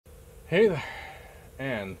Hey there,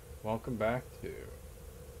 and welcome back to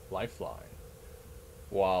Lifeline.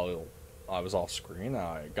 While I was off screen,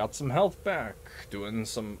 I got some health back, doing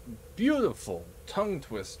some beautiful tongue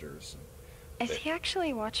twisters. Is he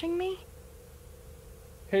actually watching me?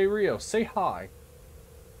 Hey Rio, say hi.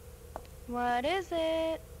 What is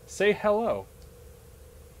it? Say hello.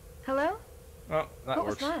 Hello? Oh, that What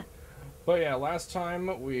works. was that? But yeah, last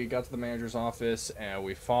time we got to the manager's office and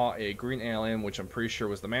we fought a green alien, which I'm pretty sure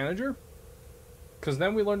was the manager. Because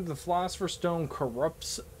then we learned the Philosopher's Stone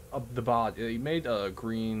corrupts the body. It made a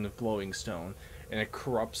green glowing stone, and it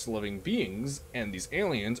corrupts living beings, and these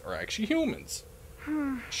aliens are actually humans.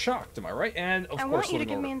 Shocked, am I right? And of I course, want you to living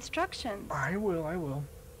give over. me instructions. I will.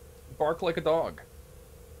 Bark like a dog.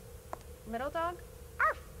 Little dog?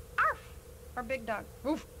 Arf! Arf! Or big dog?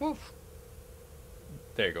 Woof! Woof!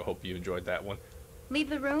 There you go. Hope you enjoyed that one. Leave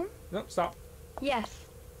the room? No, stop. Yes.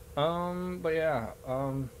 But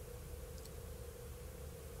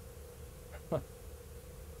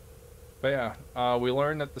yeah, we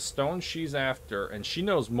learned that the stone she's after, and she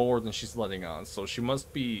knows more than she's letting on, so she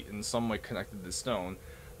must be in some way connected to the stone.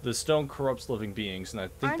 The stone corrupts living beings, and I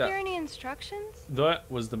think Aren't there any instructions? that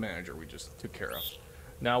was the manager we just took care of.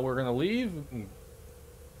 Now we're gonna leave, and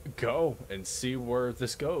go, and see where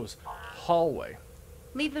this goes. Hallway.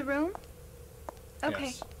 Leave the room?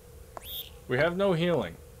 Okay. Yes. We have no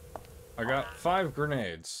healing. I got 5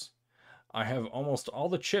 grenades. I have almost all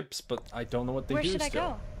the chips, but I don't know what they Where do should still. I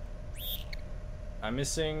go? I'm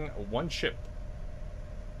missing 1 chip.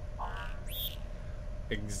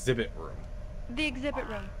 Exhibit room. The exhibit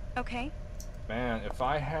room. Okay. Man, if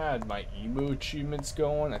I had my emu achievements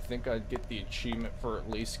going, I think I'd get the achievement for at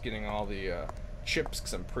least getting all the chips,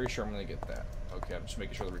 because I'm pretty sure I'm going to get that. Okay, I'm just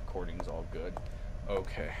making sure the recording's all good.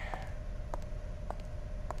 Okay.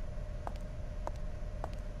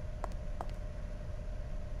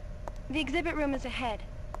 The exhibit room is ahead.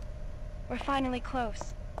 We're finally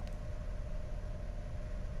close.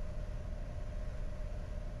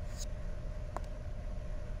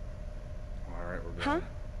 Alright, we're Huh? going.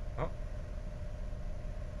 Oh,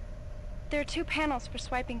 There are 2 panels for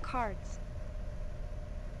swiping cards.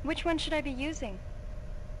 Which one should I be using?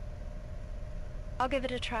 I'll give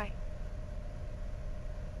it a try.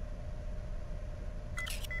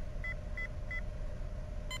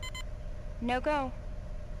 No go.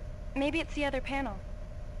 Maybe it's the other panel.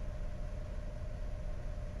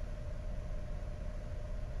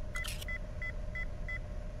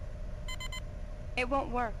 It won't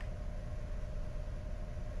work.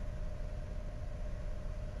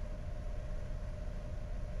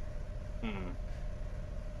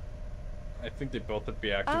 I think they both have to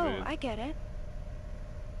be Oh, activated. I get it.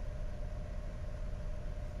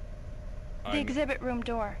 The I'm- exhibit room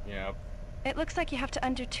door. Yeah. It looks like you have to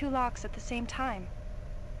undo 2 locks at the same time.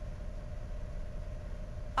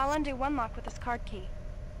 I'll undo 1 lock with this card key.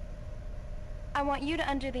 I want you to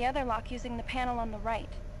undo the other lock using the panel on the right.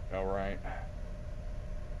 Alright.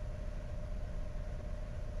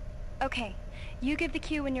 Okay, you give the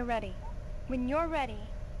cue when you're ready. When you're ready,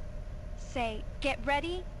 say, get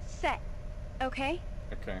ready, set. Okay?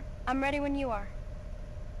 Okay. I'm ready when you are.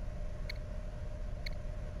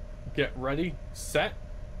 Get ready, set.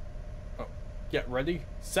 Oh, get ready,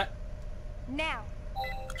 set. Now!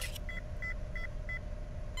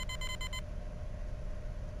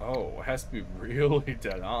 Oh, it has to be really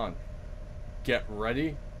dead on. Get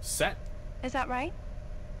ready, set. Is that right?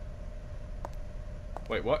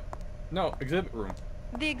 Wait, what? No, exhibit room.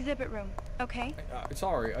 The exhibit room. Okay.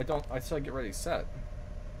 Sorry, I said get ready, set.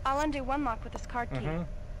 I'll undo 1 lock with this card key.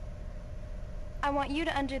 I want you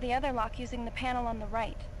to undo the other lock using the panel on the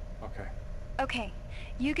right. Okay. Okay,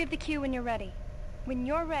 you give the cue when you're ready. When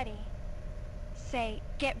you're ready, say,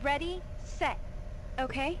 get ready, set.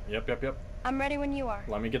 Okay? Yep. I'm ready when you are.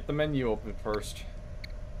 Let me get the menu open first.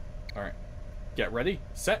 Alright. Get ready,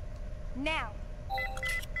 set. Now!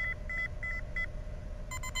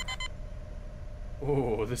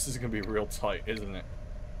 Oh, this is gonna be real tight, isn't it?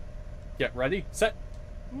 Get ready, set.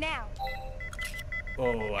 Now!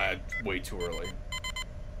 Oh, way too early.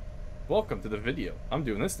 Welcome to the video. I'm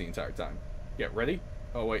doing this the entire time. Get ready.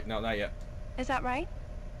 Oh, wait, no, not yet. Is that right?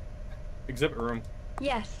 Exhibit room.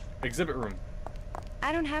 Yes. Exhibit room.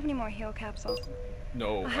 I don't have any more heal capsules.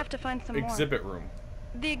 No. I'll have to find some more. Exhibit room.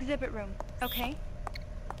 The exhibit room. Okay?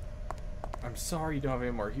 I'm sorry you don't have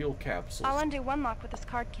any more heal capsules. I'll undo 1 lock with this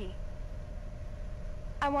card key.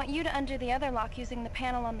 I want you to undo the other lock using the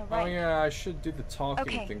panel on the right. Oh yeah, I should do the talking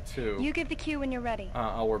Okay, thing too. you give the cue when you're ready.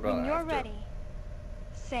 I'll worry about when it you're after. ready,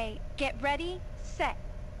 say, get ready, set.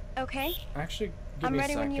 Okay? Actually, give I'm me a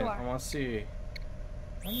ready second. when you are. I want to see.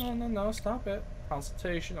 No, stop it.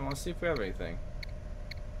 Consultation. I want to see if we have anything.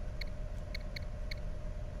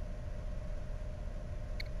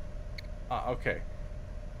 Okay.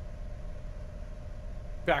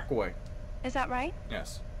 Back away. Is that right?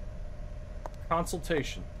 Yes.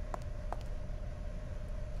 Consultation.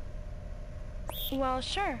 Well,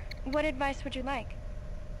 sure. What advice would you like?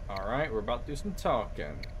 Alright, we're about to do some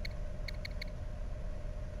talking.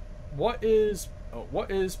 What is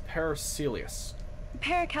Paracelsus?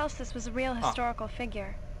 Paracelsus was a real historical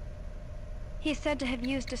figure. He is said to have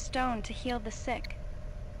used a stone to heal the sick.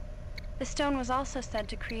 The stone was also said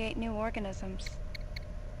to create new organisms.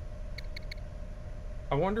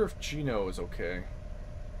 I wonder if Gino is okay.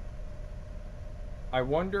 I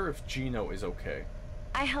wonder if Gino is okay.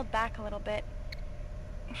 I held back a little bit.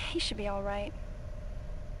 He should be all right.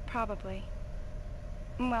 Probably.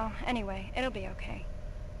 Well, anyway, it'll be okay.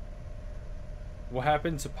 What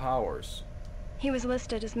happened to Powers? He was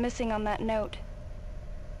listed as missing on that note.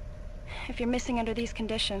 If you're missing under these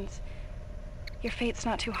conditions, your fate's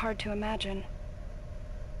not too hard to imagine.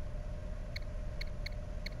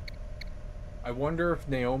 I wonder if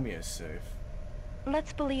Naomi is safe.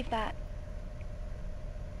 Let's believe that.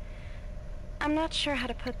 I'm not sure how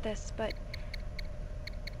to put this, but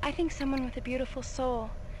I think someone with a beautiful soul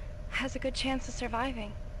has a good chance of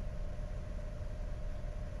surviving.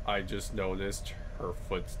 I just noticed her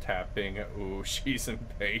foot's tapping. Ooh, she's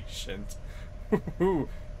impatient. Ooh,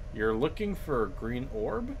 you're looking for a green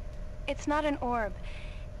orb? It's not an orb.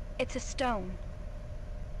 It's a stone.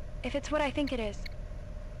 If it's what I think it is,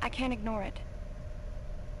 I can't ignore it.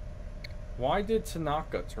 Why did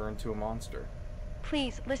Tanaka turn into a monster?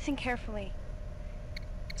 Please, listen carefully.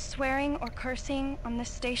 Swearing or cursing on this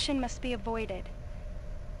station must be avoided.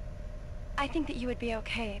 I think that you would be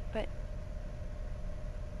okay, but...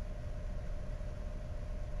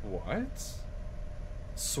 What?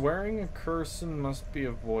 Swearing and cursing must be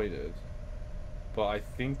avoided. But I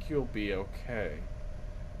think you'll be okay.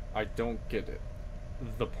 I don't get it.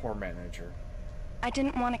 The poor manager. I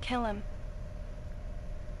didn't want to kill him.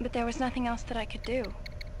 But there was nothing else that I could do.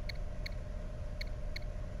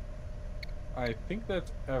 I think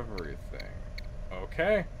that's everything.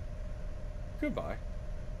 Okay. Goodbye.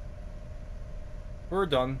 We're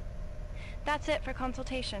done. That's it for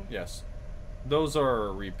consultation. Yes. Those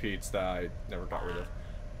are repeats that I never got rid of.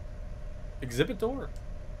 Exhibit door.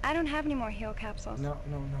 I don't have any more heal capsules. No.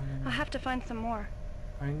 I'll have to find some more.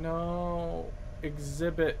 I know.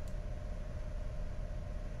 Exhibit.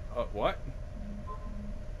 What?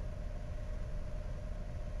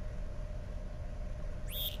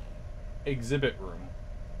 Exhibit room.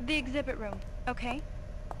 The exhibit room, okay?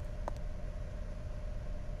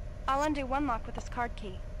 I'll undo one lock with this card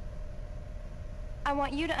key. I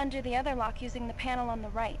want you to undo the other lock using the panel on the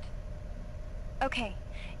right. Okay,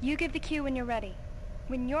 you give the cue when you're ready.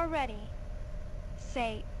 When you're ready,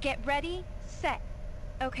 say, get ready, set,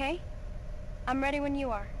 okay? I'm ready when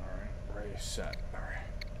you are. Alright, ready, set. Alright.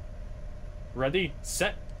 Ready,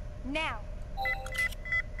 set. Now.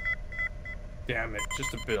 Damn it,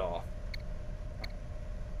 just a bit off.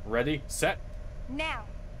 Ready, set. Now.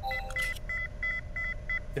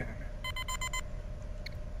 Damn it.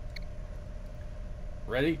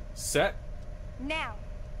 Ready, set. Now.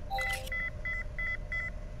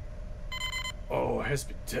 Oh, it has to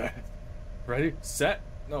be dead. Ready, set.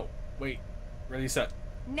 No, wait. Ready, set.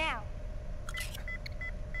 Now.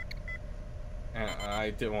 I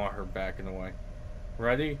didn't want her backing away.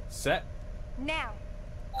 Ready, set. Now.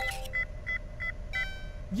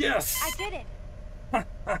 Yes! I did it.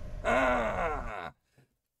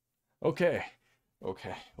 Okay.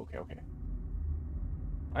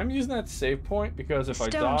 I'm using that save point because if I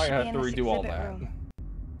die, I have to redo all that. Room.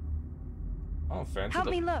 Oh, fancy. Help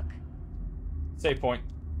me look. Save point.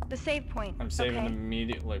 The save point. I'm saving okay.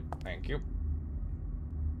 immediately. Thank you.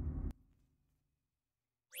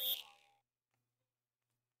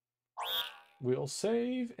 We'll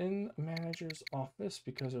save in manager's office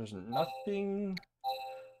because there's nothing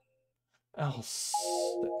else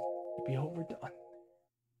that could be overdone.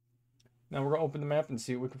 Now we're gonna open the map and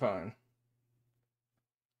see what we can find.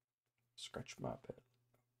 Scratch my bed.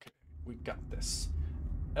 Okay, we got this.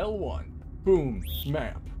 L1. Boom.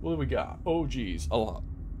 Map. What do we got? Oh geez, a lot.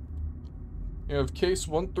 You have case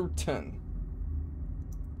 1 through 10.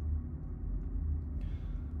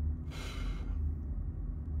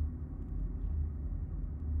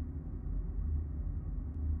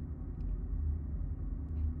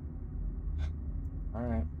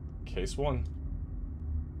 Alright. Case 1.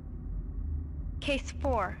 Case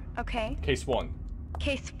 4, okay? Case 1.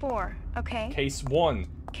 Case 4, okay? Case 1.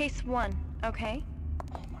 Case 1, okay?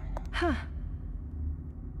 Oh my god. Huh.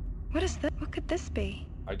 What is this? What could this be?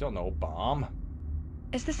 I don't know. Bomb?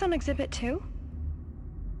 Is this on Exhibit 2?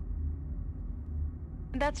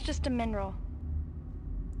 That's just a mineral.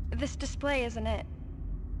 This display isn't it.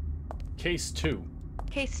 Case 2.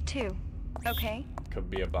 Case 2. Okay. Could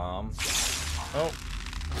be a bomb. Oh.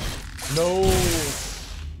 No!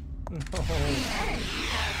 No.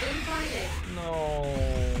 No.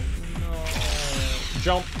 No.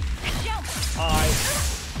 Jump. Jump!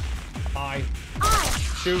 I.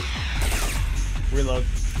 Shoot. Reload.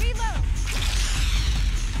 Reload!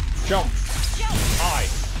 Jump. Jump! I.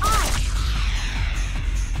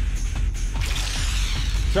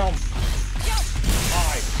 Jump. Jump!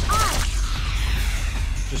 I.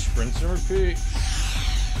 Just sprint and repeat.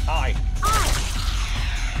 I.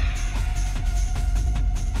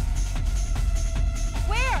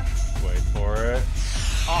 Where? Wait for it.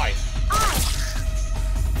 I.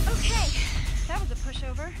 Okay. That was a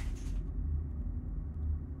pushover.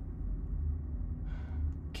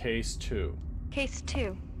 Case 2. Case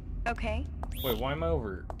 2. Okay. Wait, why am I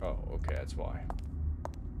over? Oh, okay, that's why.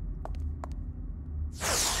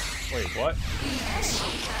 Wait, what?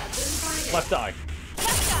 Left eye.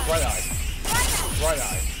 Right eye. Right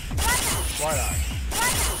eye. Right eye.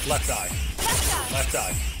 Left eye. Left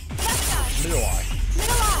eye. Middle eye.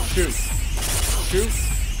 Shoot. Shoot.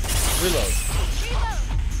 Reload.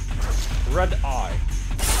 Red eye.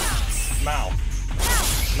 Mouth.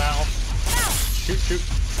 Mouth. Shoot, shoot.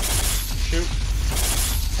 Shoot.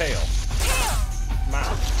 Tail.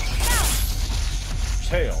 Mouth.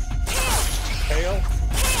 Tail. Tail.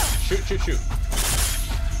 Shoot, shoot, shoot.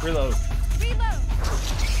 Reload.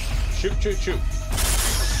 Shoot, shoot, shoot.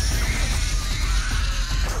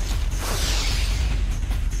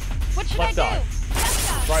 What should Left I eye. do?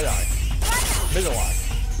 Right eye. Middle eye.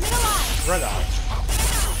 Red eye.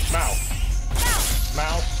 Mouth.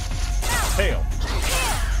 Mouth. Tail.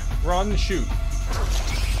 Run, shoot.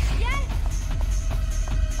 Yes.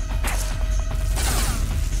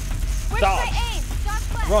 Where Dodge. should I aim? Dodge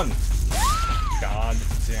left. Run. God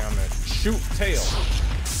damn it. Shoot, tail.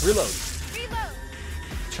 Reload. Reload.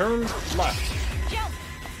 Turn left. Jump.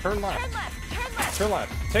 Turn left. Turn left. Turn left. Turn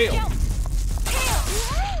left. Tail. Jump. Tail.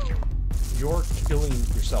 You're killing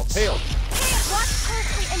yourself. Tail. Watch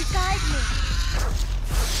closely and guide me.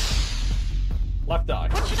 Left eye.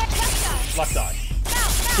 What should I left Left eye. Now.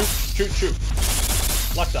 Shoot, shoot, shoot.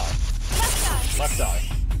 Left eye. Left eye. Left eye.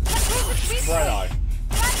 Replay. Right eye.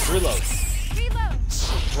 Reload. Reload.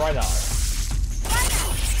 Right eye.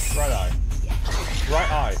 Right eye.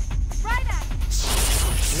 Right eye. Right eye.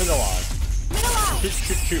 Middle eye. Middle eye. Shoot,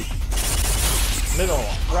 shoot, shoot. Middle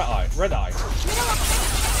eye. Right eye. Red eye. Middle eye.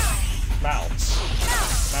 Mouth.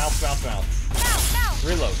 Mouth, mouth, mouth. Mouth.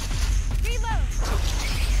 Reload. Reload.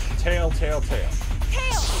 Tail, tail, tail.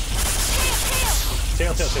 Tail.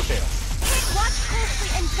 Tail, tail, tail, tail. Watch closely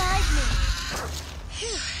and guide me.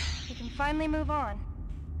 Phew. We can finally move on.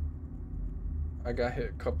 I got hit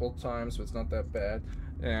a couple times, but it's not that bad.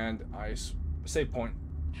 And save point.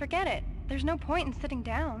 Forget it. There's no point in sitting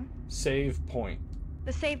down. Save point.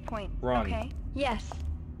 The save point. Run. Okay. Yes.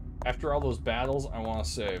 After all those battles, I want to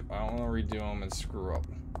save. I don't want to redo them and screw up.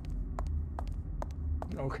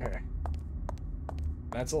 Okay.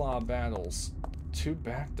 That's a lot of battles. 2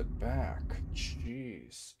 back to back.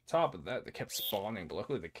 Jeez. Top of that, they kept spawning, but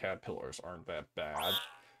luckily the caterpillars aren't that bad.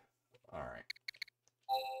 Alright.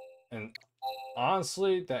 And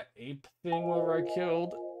honestly, that ape thing where I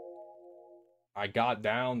killed, I got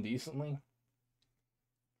down decently.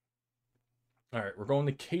 Alright, we're going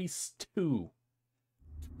to case 2.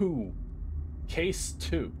 Case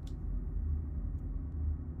 2.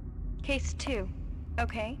 Case 2.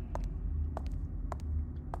 Okay.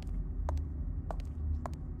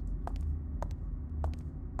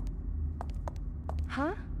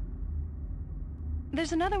 Huh?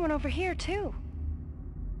 There's another one over here, too.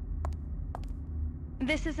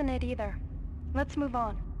 This isn't it either. Let's move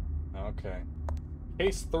on. Okay.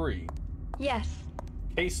 Case 3. Yes.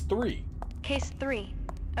 Case 3. Case 3.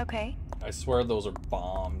 Okay. I swear those are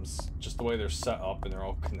bombs. Just the way they're set up and they're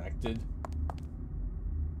all connected.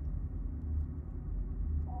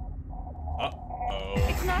 Uh-oh.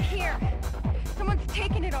 It's not here. Someone's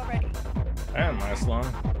taken it already. And last long.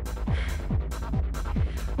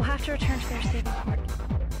 We'll have to return to their saving port.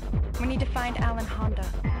 We need to find Alan Honda.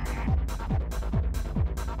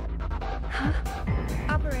 Huh?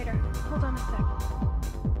 Operator, hold on a sec.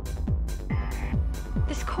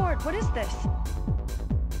 This cord, what is this?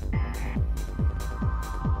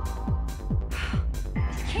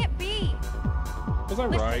 This can't be. Was I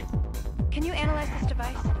right? Can you analyze this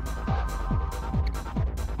device?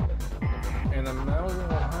 And the metal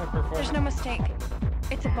high performance. There's no mistake.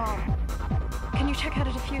 It's It's a bomb. Can you check how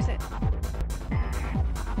to defuse it?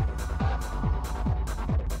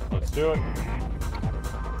 Let's do it.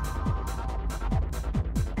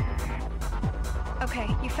 Okay,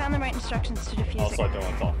 you found the right instructions to defuse Also, it. I don't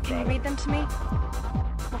want to talk Can you about read them to me?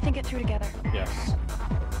 We'll think it through together. Yes.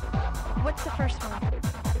 What's the first one?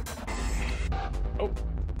 Oh.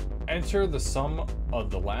 Enter the sum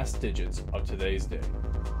of the last digits of today's day.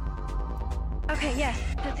 Okay, yes,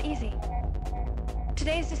 that's easy.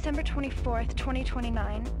 Today is December 24th,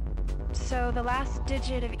 2029. So the last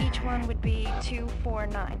digit of each one would be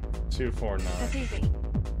 249. 249. That's easy.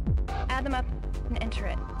 Add them up and enter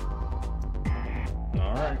it.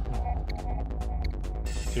 Alright.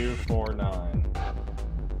 249.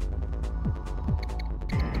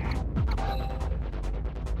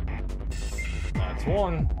 That's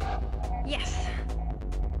one. Yes.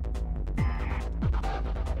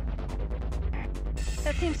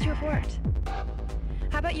 That seems to have worked.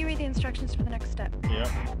 How about you read the instructions for the next step? Yep.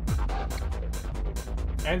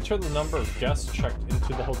 Enter the number of guests checked into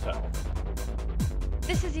the hotel.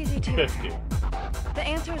 This is easy too. 50. The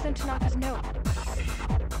answer is in Tanaka's note.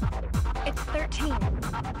 It's 13.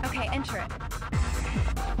 Okay, enter it.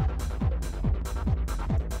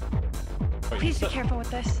 Wait, Please be careful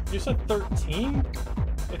with this. You said 13?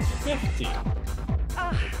 It's 50.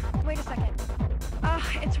 Wait a second.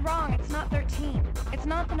 It's wrong. It's not 13. It's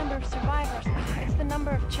not the number of survivors. It's the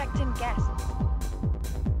number of checked-in guests.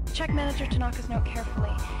 Check Manager Tanaka's note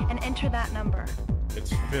carefully and enter that number.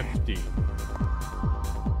 It's 50.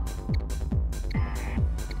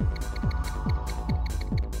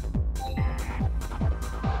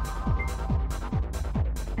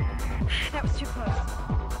 That was too close.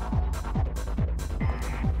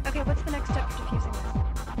 Okay, what's the next step for defusing this?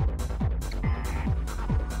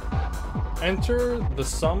 Enter the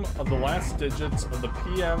sum of the last digits of the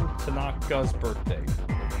PM Tanaka's birthday.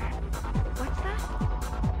 What's that?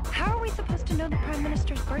 How are we supposed to know the Prime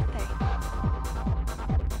Minister's birthday?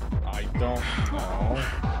 I don't know.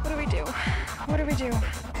 What do we do? What do we do?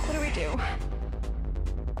 What do we do?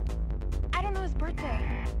 I don't know his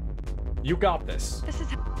birthday. You got this. This is...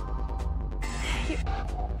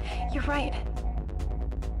 You're right.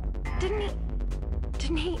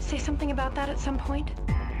 Didn't he say something about that at some point?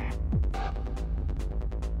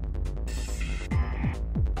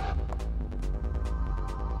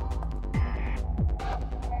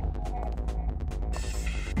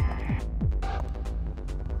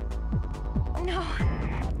 No,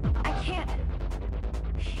 I can't.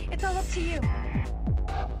 It's all up to you.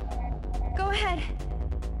 Go ahead.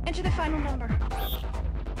 Enter the final number.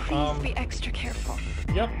 Please be extra careful.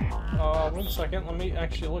 Yep. 1 second. Let me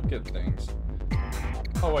actually look at things.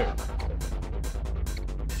 Oh, wait.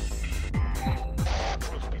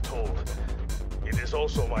 Truth be told, it is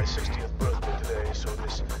also my 60th birthday today, so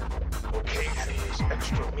this occasion is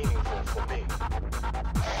extra meaningful for me.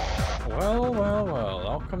 Well, well, well. It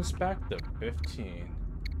all comes back to 15.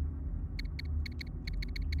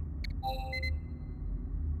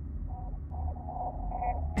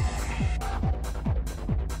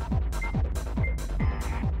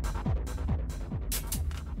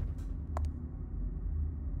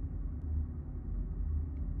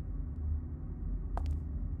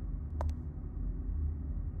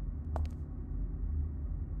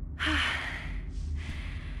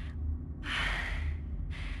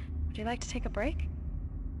 Would you like to take a break?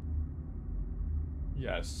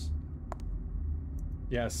 Yes.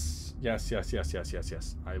 Yes. Yes, yes, yes, yes, yes,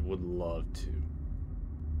 yes. I would love to.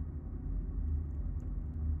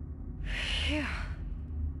 Phew.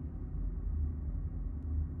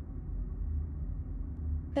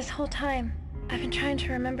 This whole time, I've been trying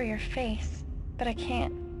to remember your face, but I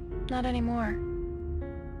can't. Not anymore.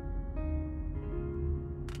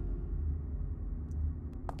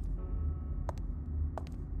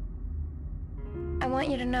 I want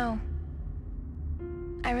you to know,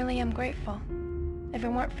 I really am grateful. If it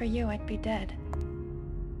weren't for you, I'd be dead.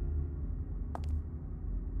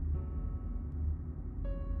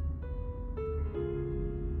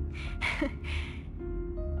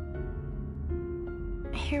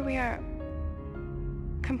 Here we are,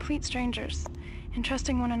 complete strangers,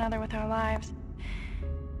 entrusting one another with our lives,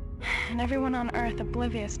 and everyone on Earth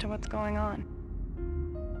oblivious to what's going on.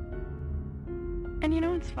 And you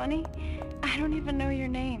know what's funny? I don't even know your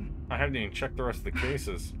name. I haven't even checked the rest of the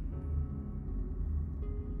cases.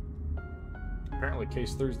 Apparently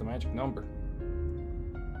case 3 is the magic number.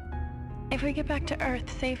 If we get back to Earth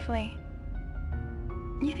safely,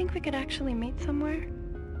 you think we could actually meet somewhere?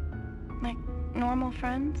 Like, normal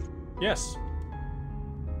friends? Yes.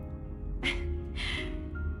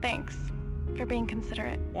 Thanks for being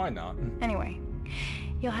considerate. Why not? Anyway,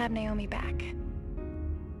 you'll have Naomi back.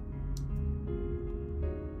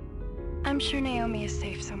 I'm sure Naomi is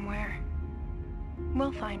safe somewhere.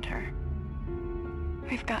 We'll find her.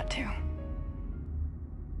 We've got to.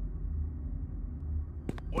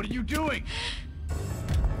 What are you doing?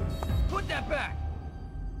 Put that back!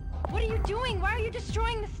 What are you doing? Why are you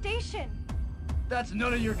destroying the station? That's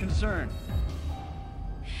none of your concern.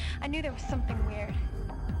 I knew there was something weird.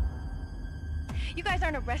 You guys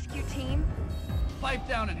aren't a rescue team? Pipe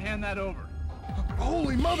down and hand that over.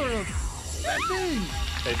 Holy mother of... that thing!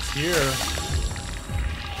 It's here.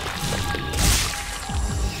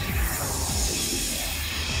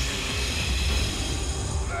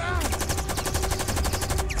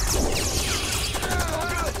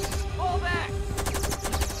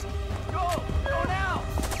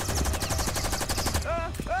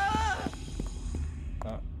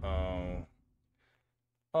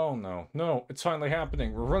 Oh no, no, it's finally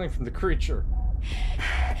happening. We're running from the creature.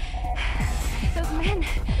 Those men,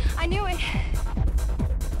 I knew it.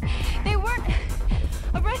 They weren't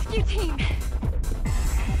a rescue team.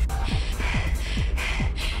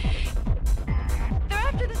 They're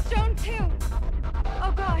after the stone too.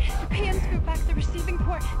 Oh God, the PM's group back at the receiving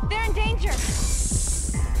port. They're in danger.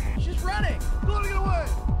 She's running! Don't get away!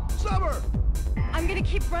 Stop her! I'm gonna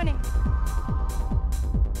keep running.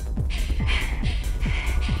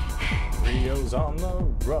 Rio's on the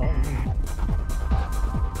run.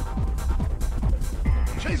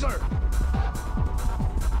 Chase her!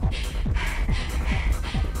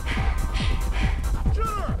 Shoot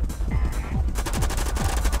her!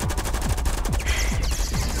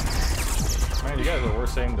 Man, you guys are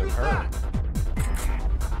worse aimed than her.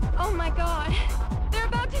 Oh my God, they're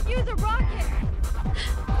about to use a rocket.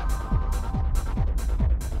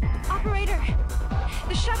 Operator,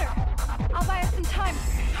 the shutter. I'll buy us some time.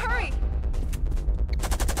 Hurry!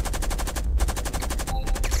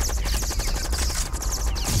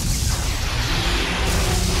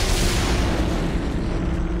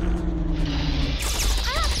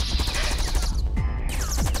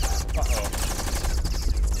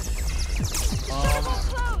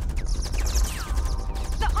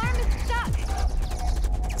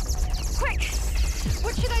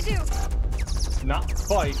 Not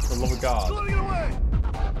fight, for the love of God. Don't get away!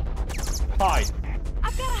 Hide.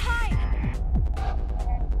 I've gotta hide!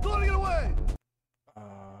 Don't get away!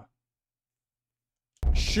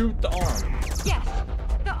 Shoot the arm. Yes,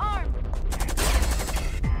 the arm.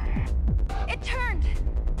 It turned.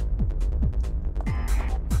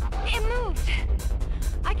 It moved.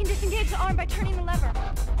 I can disengage the arm by turning the lever.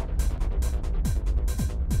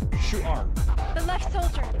 Shoot arm. The left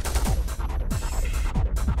soldier.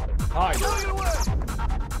 Hide. Don't get away!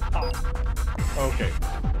 Hide. Okay.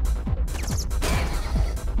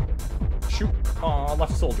 Shoot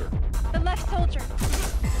left soldier. The left soldier.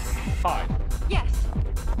 Hide. Yes.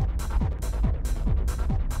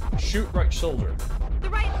 Shoot right soldier. The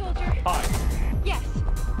right soldier. Hide. Yes.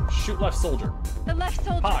 Shoot left soldier. The left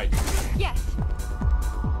soldier. Hide. Yes.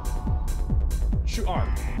 Shoot arm.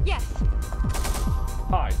 Yes.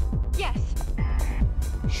 Hide. Yes.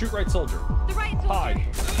 Shoot right soldier. The right soldier. Hide.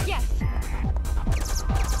 Yes.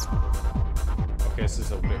 Okay, this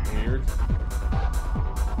is a bit weird.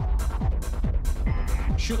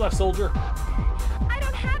 Shoot left soldier. I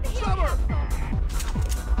don't have a heal Stop her! capsule.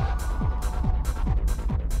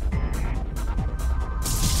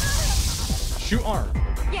 Shoot arm.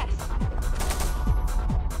 Yes.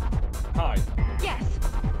 Hide. Yes.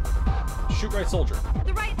 Shoot right soldier.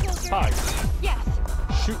 The right soldier. Hide. Yes.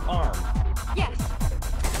 Shoot arm. Yes.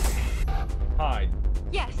 Hide.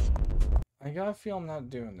 Yes. I gotta feel I'm not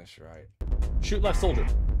doing this right. Shoot left soldier.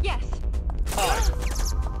 Yes. Hide.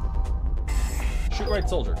 Shoot right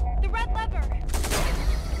soldier. The red lever.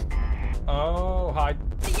 Oh, hide.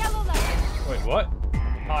 The yellow lever. Wait, what?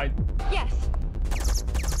 Hide. Yes.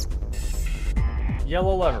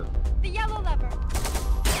 Yellow lever. The yellow lever.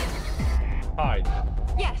 Hide.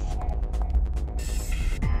 Yes.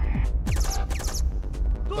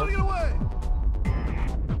 Don't get away!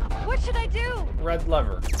 What should I do? Red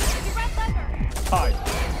lever. The red lever. Hide.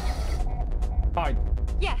 Hide.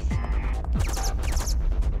 Yes.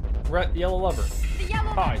 Yellow lever. The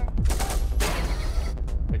yellow Hide. lever.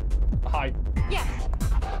 Wait, hide. Yes.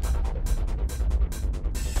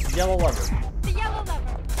 Yellow lever. The yellow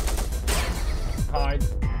lever. Hide.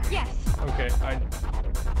 Yes. Okay, hide.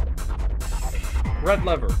 Red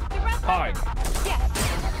lever. The red lever. Hide. Yes.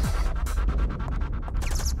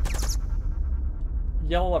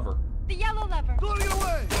 Yellow lever. The yellow lever. Don't get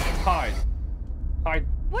away! Hide. Hide.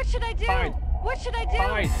 What should I do? Hide. What should I do?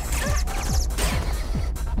 Hide.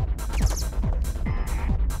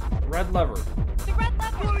 Red lever. The red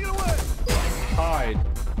lever. Hide.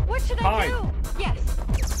 What should I do? Yes.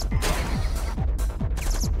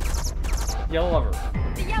 Yellow lever.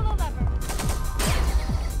 The yellow lever.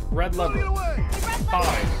 Red lever. Get away! The red lever.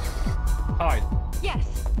 Hide. Hide. Yes.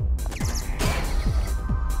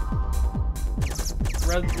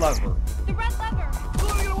 Red lever. The red lever.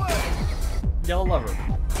 Get away! Yellow lever.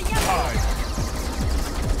 The yellow. Hide.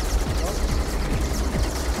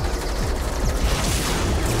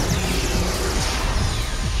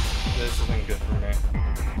 This isn't good for me.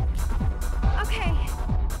 Okay.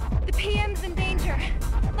 The PM's in danger.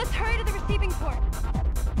 Let's hurry to the receiving port.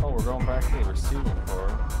 Oh, we're going back to the receiving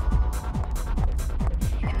port.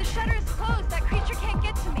 If the shutter is closed, that creature can't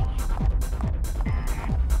get to me.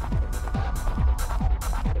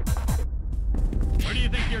 Where do you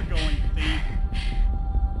think you're going, thief?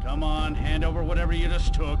 Come on, hand over whatever you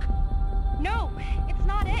just took. No, it's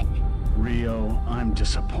not it. Rio, I'm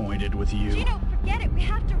disappointed with you. Gino, forget it. We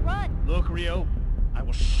have to run. Look, Rio, I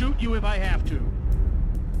will shoot you if I have to.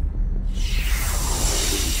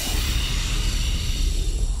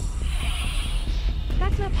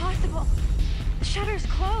 That's not possible. The shutter's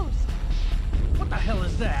closed. What the hell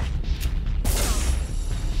is that?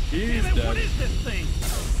 He's Damn it, dead. what is this thing?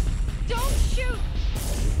 Don't shoot.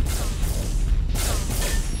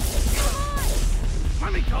 Come on.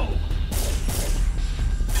 Let me go.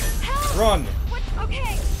 Help. Run. What?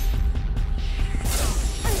 Okay.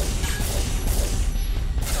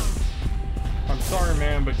 I'm sorry,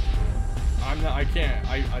 man, but I'm not. I can't.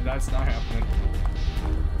 That's not happening.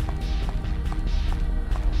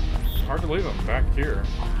 Hard to believe I'm back here.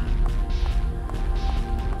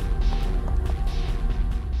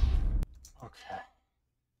 Okay.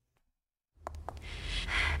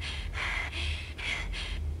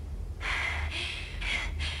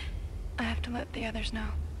 I have to let the others know.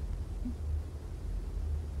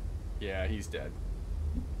 Yeah, he's dead.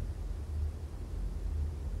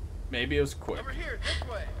 Maybe it was quick. Over here, this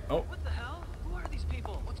way. Oh. What the hell? Who are these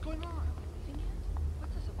people? What's going on?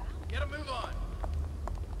 What's this about? Get a move on.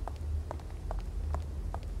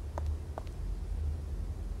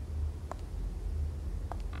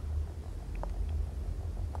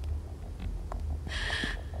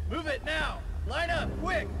 Move it now. Line up,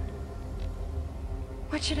 quick.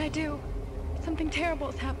 What should I do? Something terrible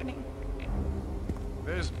is happening.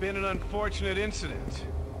 There's been an unfortunate incident.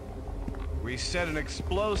 We set an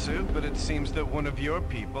explosive, but it seems that one of your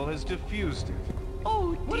people has defused it.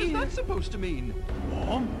 Oh, what is that supposed to mean?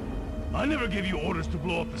 Mom? I never gave you orders to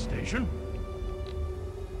blow up the station.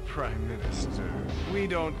 Prime Minister, we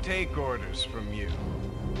don't take orders from you.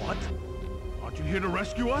 What? Aren't you here to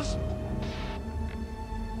rescue us?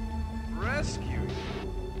 Rescue you?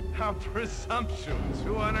 How presumptuous.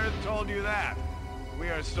 Who on earth told you that? We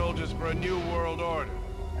are soldiers for a new world order.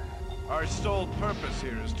 Our sole purpose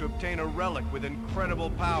here is to obtain a relic with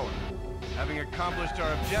incredible power. Having accomplished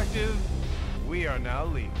our objective, we are now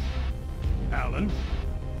leaving. Alan?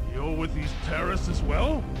 You're with these terrorists as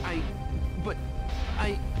well?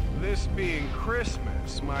 This being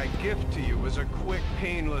Christmas, my gift to you was a quick,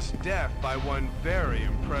 painless death by one very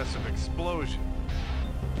impressive explosion.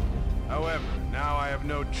 However, now I have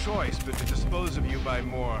no choice but to dispose of you by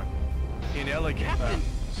more inelegant Captain,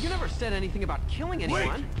 means. you never said anything about killing anyone.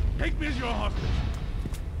 Wait! Take me as your hostage!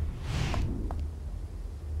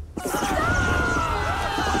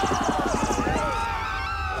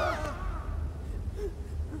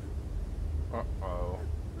 Uh-oh.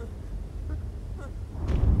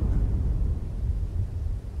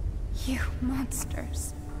 You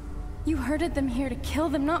monsters. You herded them here to kill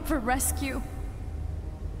them, not for rescue.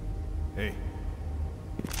 Hey.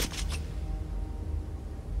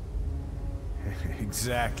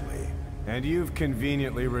 Exactly. And you've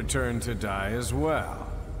conveniently returned to die as well.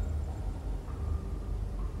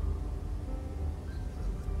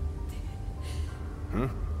 Huh?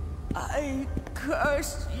 I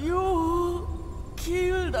curse you.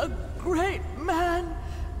 Killed a great man.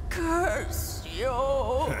 Curse you.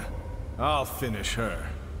 I'll finish her.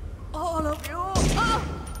 All of you. Ah!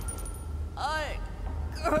 I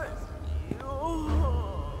curse you.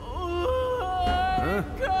 I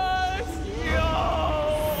curse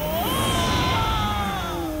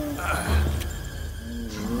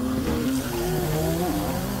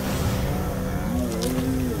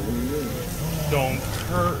Don't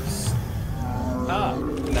curse. Ah,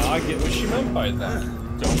 now I get what she meant by that.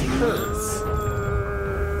 Don't curse.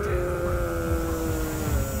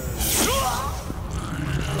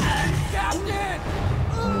 Captain!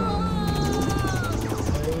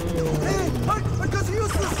 Hey, I got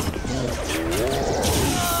useless!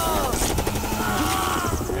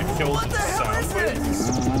 It killed What the hell is sound this?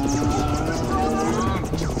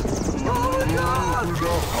 Oh my god!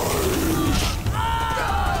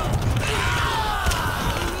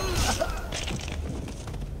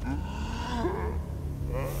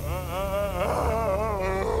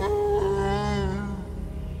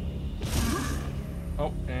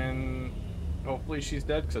 Oh, and hopefully she's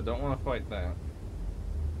dead, because I don't want to fight that.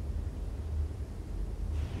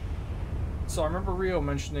 So I remember Rio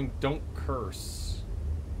mentioning don't curse.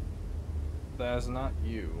 That is not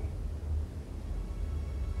you.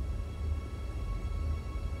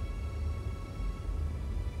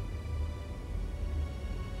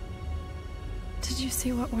 Did you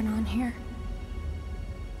see what went on here?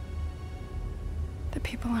 The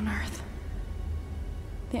people on Earth.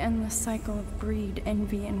 The endless cycle of greed,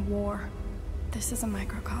 envy, and war. This is a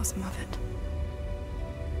microcosm of it.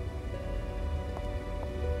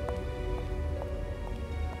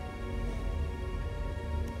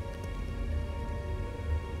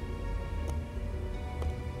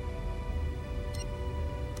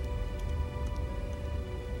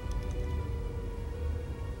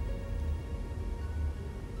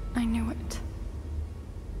 I knew it.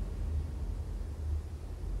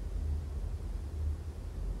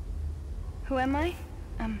 Who am I?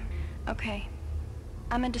 Okay.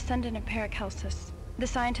 I'm a descendant of Paracelsus, the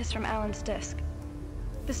scientist from Alan's Disk.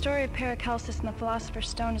 The story of Paracelsus and the Philosopher's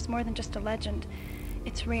Stone is more than just a legend.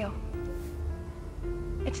 It's real.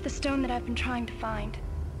 It's the stone that I've been trying to find.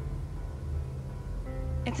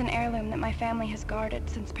 It's an heirloom that my family has guarded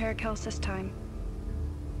since Paracelsus' time.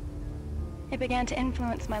 It began to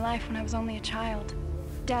influence my life when I was only a child.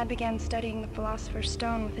 Dad began studying the Philosopher's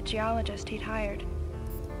Stone with a geologist he'd hired.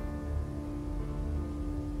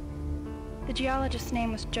 The geologist's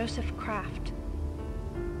name was Joseph Kraft.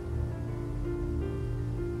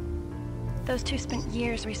 Those two spent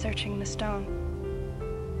years researching the stone.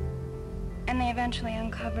 And they eventually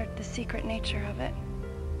uncovered the secret nature of it.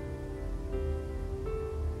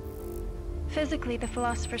 Physically, the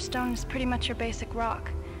Philosopher's Stone is pretty much your basic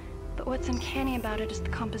rock. But what's uncanny about it is the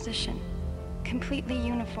composition. Completely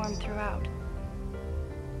uniform throughout.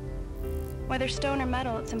 Whether stone or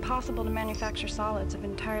metal, it's impossible to manufacture solids of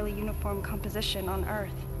entirely uniform composition on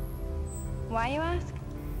Earth. Why, you ask?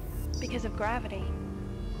 Because of gravity.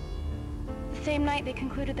 The same night they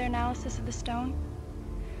concluded their analysis of the stone,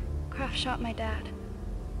 Kraft shot my dad.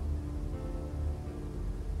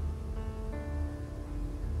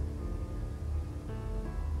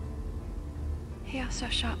 He also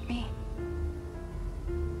shot me.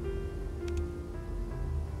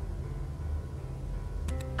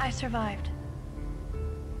 I survived.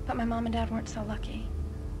 But my mom and dad weren't so lucky.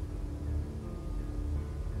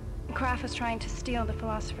 Kraft was trying to steal the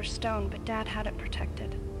Philosopher's Stone, but Dad had it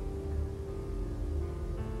protected.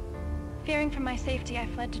 Fearing for my safety, I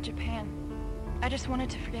fled to Japan. I just wanted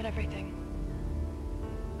to forget everything.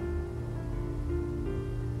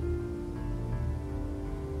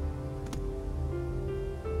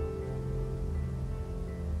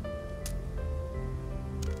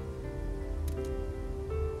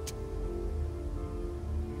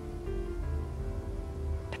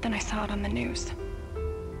 Then I saw it on the news.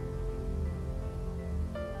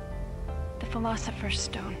 The Philosopher's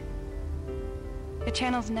Stone. It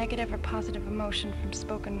channels negative or positive emotion from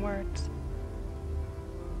spoken words.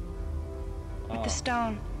 With the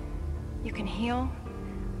stone, you can heal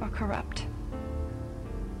or corrupt.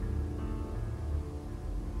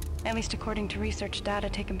 At least according to research data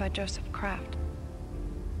taken by Joseph Kraft.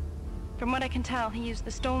 From what I can tell, he used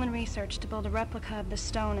the stolen research to build a replica of the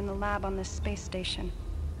stone in the lab on this space station.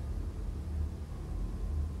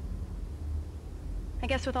 I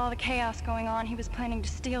guess with all the chaos going on, he was planning to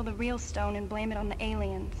steal the real stone and blame it on the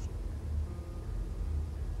aliens.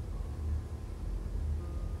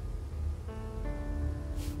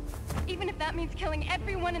 Even if that means killing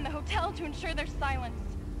everyone in the hotel to ensure their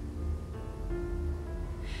silence.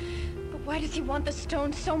 But why does he want the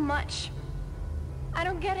stone so much? I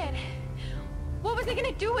don't get it. What was he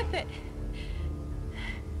gonna do with it?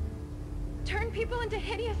 Turn people into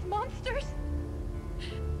hideous monsters?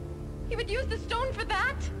 He would use the stone for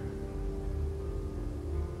that?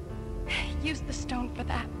 Use the stone for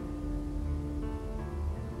that.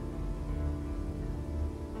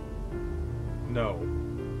 No.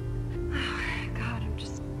 Oh, God, I'm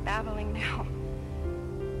just babbling now.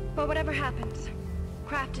 But whatever happens,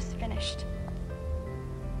 Kraft is finished.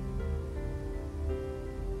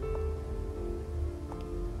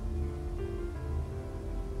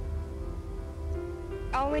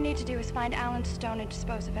 All we need to do is find Alan's stone and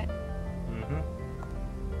dispose of it.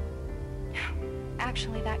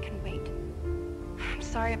 Actually, that can wait. I'm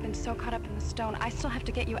sorry I've been so caught up in the stone. I still have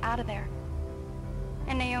to get you out of there.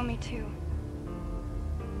 And Naomi, too.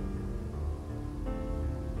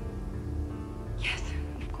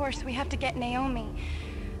 course, we have to get Naomi.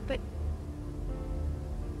 But...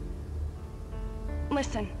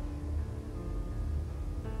 listen.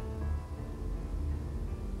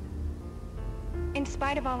 In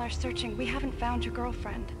spite of all our searching, we haven't found your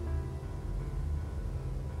girlfriend.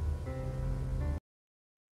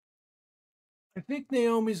 I think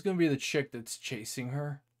Naomi's gonna be the chick that's chasing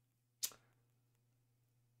her.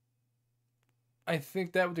 I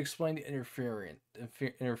think that would explain the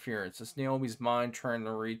interference. It's Naomi's mind trying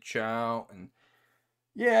to reach out, and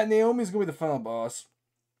yeah, Naomi's gonna be the final boss.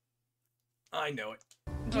 I know it.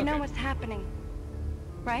 You know what's happening,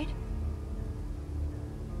 right?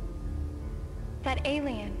 That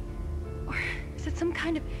alien, or is it some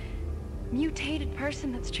kind of mutated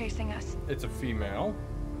person that's chasing us? It's a female.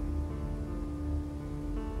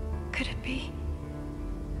 Could it be?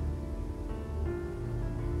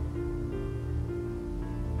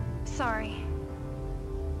 Sorry.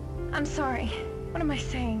 I'm sorry. What am I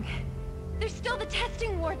saying? There's still the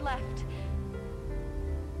testing ward left.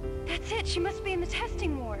 That's it. She must be in the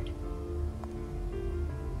testing ward.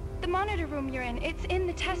 The monitor room you're in, it's in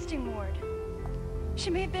the testing ward. She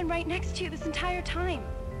may have been right next to you this entire time.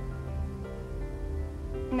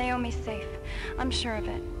 Naomi's safe. I'm sure of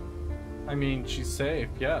it. I mean, she's safe,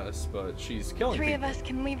 yes, but she's killing Three people. of us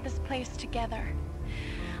can leave this place together.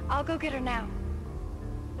 I'll go get her now.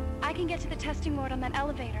 I can get to the testing ward on that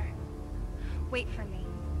elevator. Wait for me.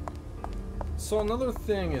 So another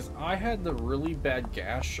thing is, I had the really bad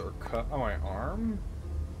gash or cut on my arm.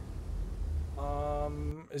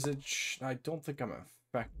 Is it? I don't think I'm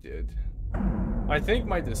affected. I think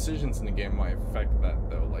my decisions in the game might affect that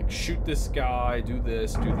though. Like shoot this guy, do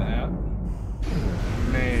this, do that.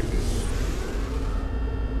 Maybe.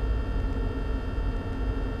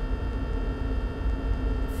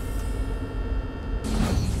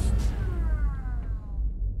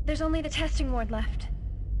 There's only the testing ward left.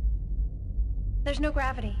 There's no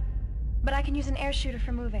gravity, but I can use an air shooter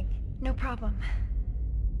for moving. No problem.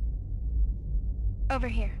 Over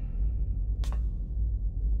here.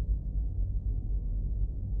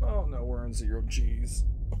 Oh no, we're on 0 Gs.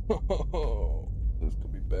 Oh, this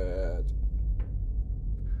could be bad.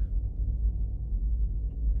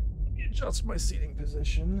 Let me adjust my seating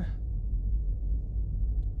position.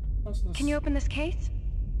 How's this? Can you open this case?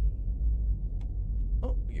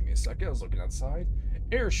 Oh, give me a second. I was looking outside.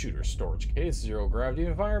 Air shooter storage case, 0 gravity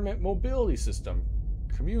environment, mobility system,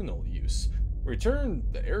 communal use. Return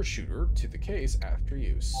the air shooter to the case after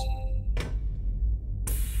use.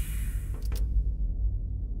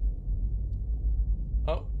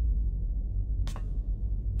 Oh.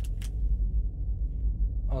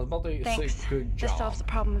 I was about to Thanks. say good job. This solves the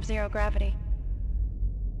problem of 0 gravity.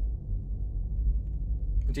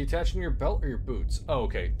 Detaching your belt or your boots? Oh,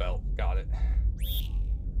 okay, belt. Got it.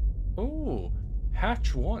 Ooh,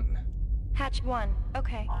 hatch 1. Hatch 1.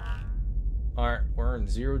 Okay. Alright, we're in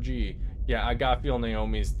 0 G. Yeah, I got feel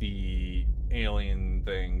Naomi's the alien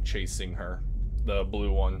thing chasing her. The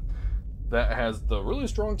blue one. That has the really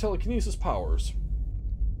strong telekinesis powers.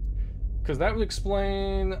 Because that would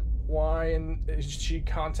explain why she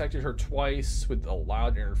contacted her twice with a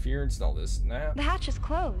loud interference and all this and that. The hatch is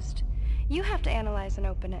closed. You have to analyze and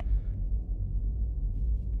open it.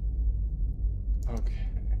 Okay.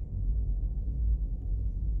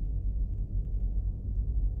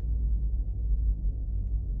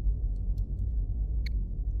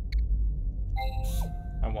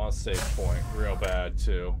 I want to save point real bad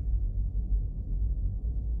too.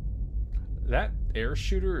 That air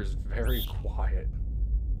shooter is very quiet.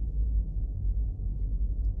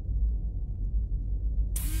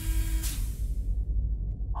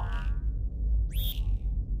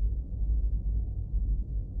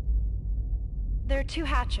 There are 2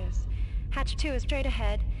 hatches. Hatch 2 is straight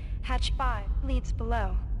ahead. Hatch 5 leads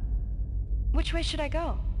below. Which way should I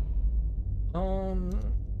go?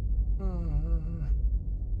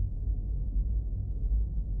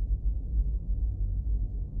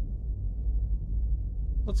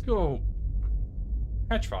 Let's go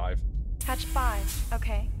hatch 5. Hatch 5.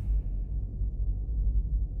 Okay.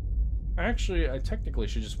 Actually, I technically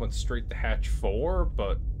should just went straight to hatch 4,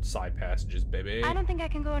 but side passages, baby. I don't think I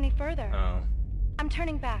can go any further. Oh. I'm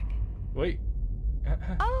turning back. Wait.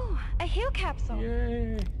 Oh, a heal capsule.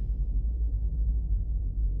 Yay.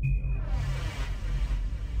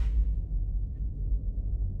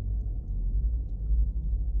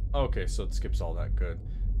 Okay, so it skips all that. Good.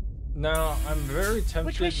 Now, I'm very tempted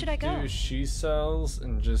Which way should I go? to do she cells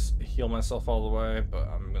and just heal myself all the way, but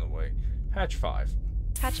I'm gonna wait. Hatch 5.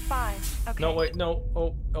 Hatch 5. Okay. No, wait, no.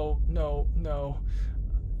 Oh, no, no.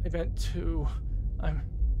 I meant 2.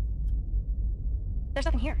 There's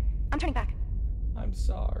nothing here. I'm turning back. I'm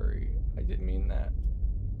sorry. I didn't mean that.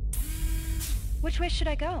 Which way should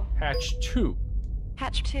I go? Hatch 2.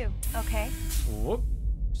 Hatch 2, okay.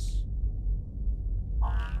 Whoops.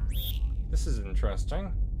 This is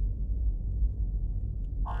interesting.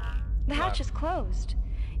 The hatch is closed.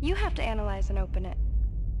 You have to analyze and open it.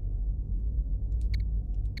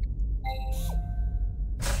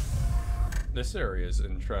 This area is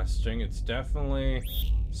interesting. It's definitely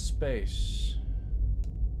space.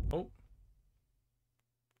 Oh.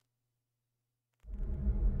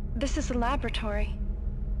 This is a laboratory.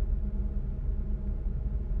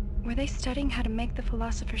 Were they studying how to make the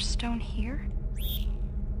Philosopher's Stone here?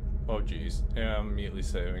 Oh, geez. Yeah, I'm immediately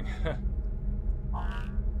saving.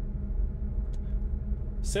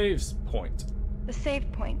 Saves point. The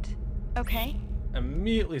save point. Okay.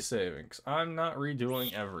 Immediately saving, 'cause I'm not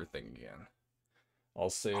redoing everything again. I'll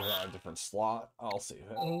save it on a different slot. I'll save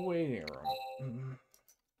it in the waiting room.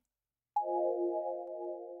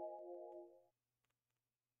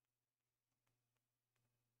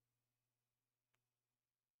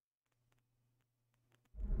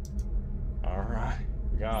 Alright,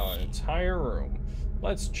 we got an entire room.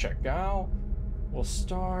 Let's check out. We'll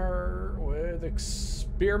start with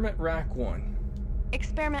Experiment Rack 1.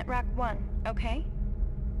 Experiment Rack 1, okay.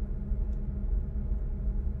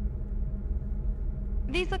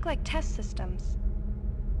 These look like test systems.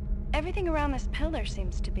 Everything around this pillar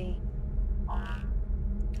seems to be.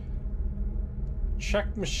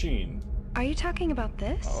 Check machine. Are you talking about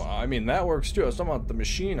this? Oh, I mean, that works too. I was talking about the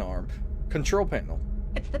machine arm. Control panel.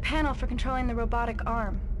 It's the panel for controlling the robotic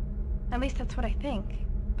arm. At least that's what I think,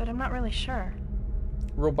 but I'm not really sure.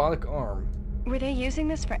 Robotic arm. Were they using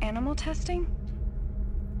this for animal testing?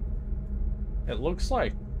 It looks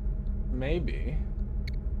like maybe.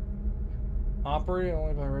 Operating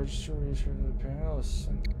only by registering the panel.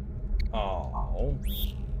 Oh.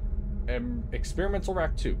 Experimental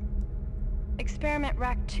Rack 2. Experiment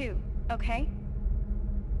Rack 2, okay.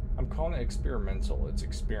 I'm calling it experimental. It's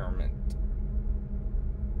experiment.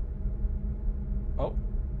 Oh.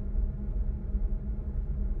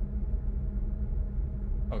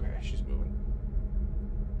 Okay, she's moving.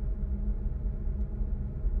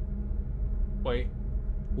 Wait.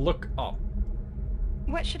 Look up.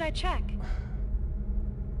 What should I check?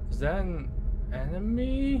 Is that an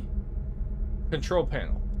enemy? Control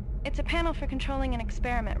panel. It's a panel for controlling an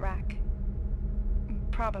experiment rack.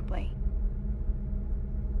 Probably.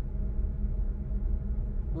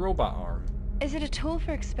 Robot arm. Is it a tool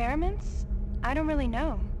for experiments? I don't really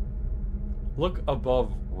know. Look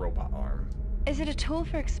above robot arm. Is it a tool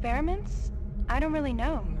for experiments? I don't really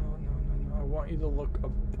know. No. I want you to look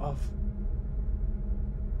above.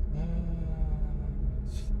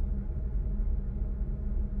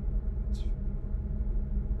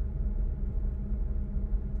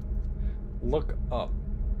 Look up.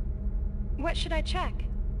 What should I check?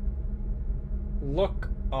 Look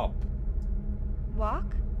up.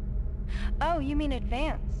 Walk? Oh, you mean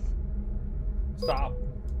advance. Stop.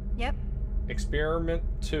 Yep. Experiment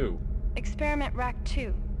 2. Experiment Rack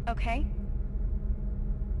 2, okay.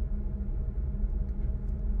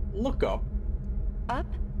 Look up. Up?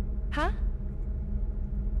 Huh?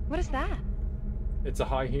 What is that? It's a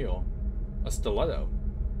high heel. A stiletto.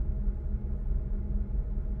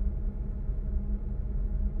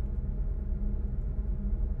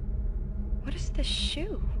 What is this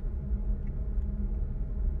shoe?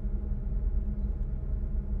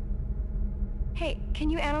 Hey, can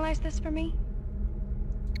you analyze this for me?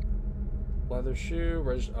 Leather shoe.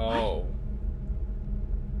 Oh.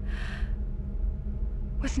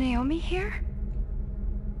 Was Naomi here?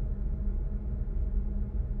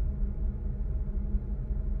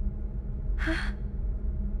 Huh?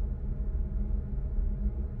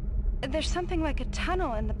 There's something like a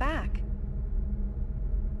tunnel in the back.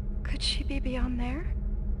 Could she be beyond there?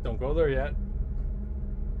 Don't go there yet.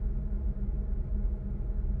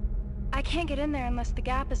 I can't get in there unless the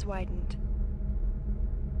gap is widened.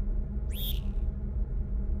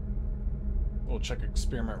 We'll check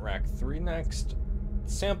Experiment Rack 3 next.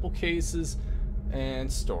 Sample cases and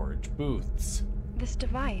storage booths. This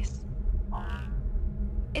device.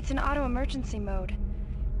 It's in auto emergency mode.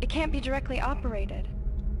 It can't be directly operated.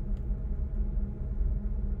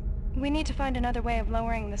 We need to find another way of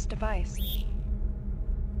lowering this device.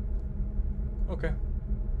 Okay.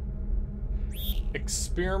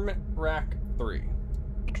 Experiment Rack 3.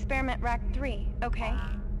 Experiment Rack 3, okay.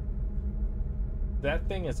 That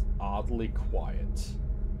thing is oddly quiet.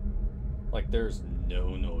 Like, there's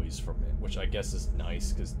no noise from it, which I guess is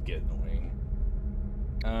nice because it get annoying.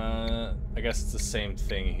 I guess it's the same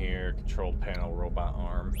thing here. Control panel, robot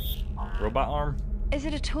arm. Robot arm? Is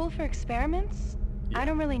it a tool for experiments? I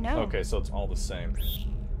don't really know. Okay, so it's all the same.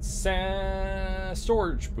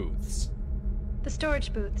 Storage booths. The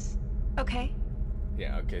storage booths. Okay.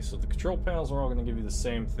 Yeah, okay, so the control panels are all going to give you the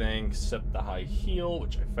same thing, except the high heel,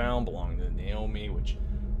 which I found belonging to Naomi, which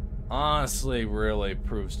honestly really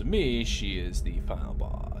proves to me she is the final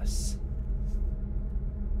boss.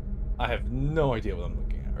 I have no idea what I'm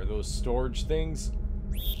looking at. Are those storage things?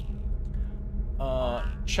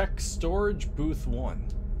 Check storage booth 1.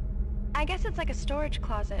 I guess it's like a storage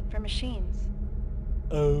closet for machines.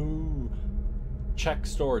 Oh. Check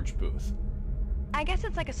storage booth. I guess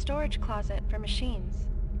it's like a storage closet for machines.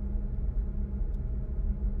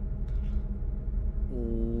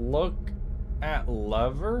 Look at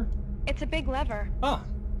lever? It's a big lever. Ah.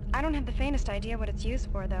 I don't have the faintest idea what it's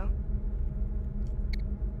used for, though.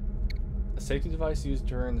 A safety device used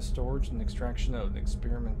during the storage and extraction of an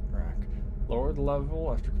experiment rack. Lower the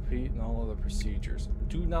level after completing all other procedures.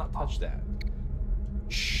 Do not touch that.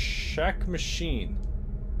 Check machine.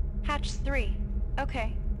 Hatch 3.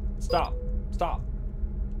 Okay. Stop. Stop.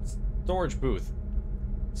 Storage booth.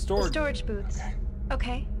 The Storage. storage booths.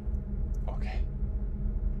 Okay. Okay. Okay.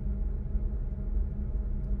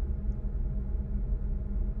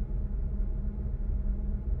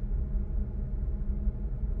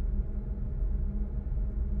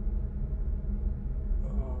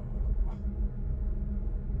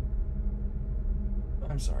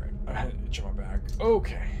 I'm sorry. I had an itch on my back.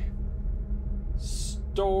 Okay.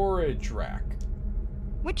 Storage rack.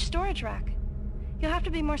 Which storage rack? You'll have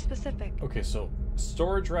to be more specific. Okay, so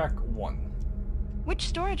storage rack 1. Which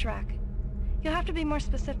storage rack? You'll have to be more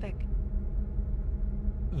specific.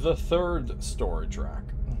 The third storage rack.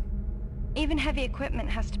 Even heavy equipment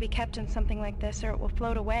has to be kept in something like this or it will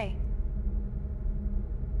float away.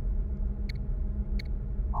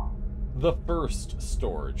 The first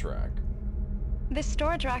storage rack. This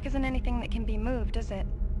storage rack isn't anything that can be moved, is it?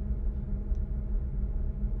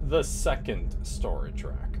 The second storage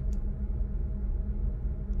rack.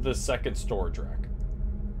 The second storage rack.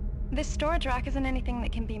 This storage rack isn't anything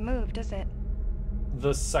that can be moved, is it?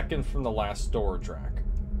 The second from the last storage rack.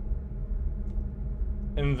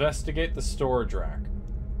 Investigate the storage rack.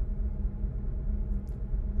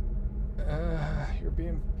 You're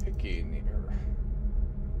being picky in here.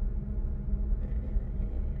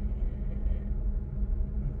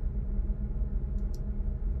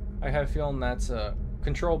 I have a feeling that's a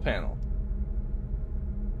control panel.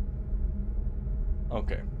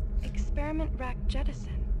 Okay. Experiment rack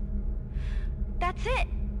jettison. That's it!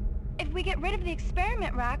 If we get rid of the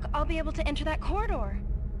experiment rack, I'll be able to enter that corridor.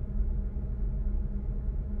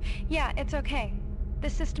 Yeah, it's okay.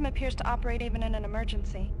 This system appears to operate even in an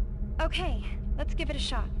emergency. Okay, let's give it a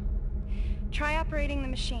shot. Try operating the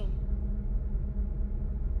machine.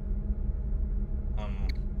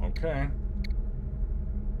 Okay.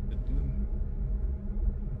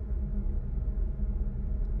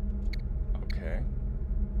 Okay.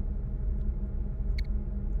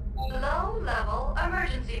 Low-level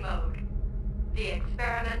emergency mode. The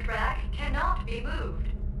experiment rack cannot be moved,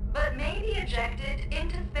 but may be ejected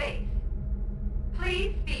into space.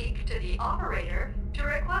 Please speak to the operator to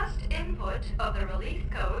request input of the release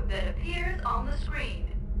code that appears on the screen.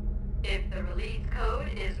 If the release code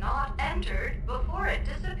is not entered before it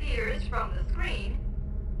disappears from the screen,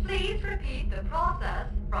 please repeat the process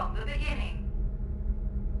from the beginning.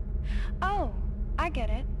 Oh, I get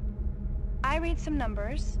it. I read some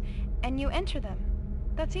numbers, and you enter them.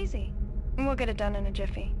 That's easy. We'll get it done in a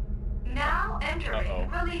jiffy. Now entering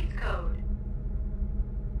release code.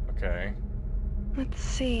 Okay. Let's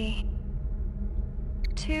see.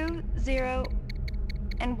 2, 0,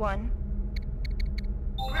 and 1.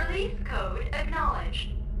 Release code acknowledged.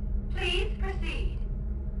 Please proceed.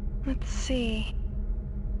 Let's see.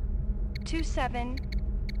 2, 7,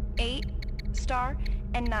 8, star,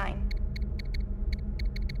 and 9.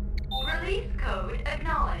 Release code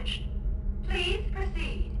acknowledged. Please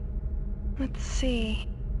proceed. Let's see.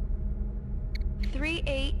 3,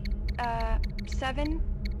 8, 7,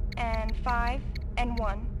 and 5, and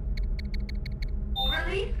 1.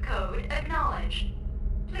 Release code acknowledged.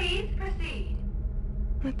 Please proceed.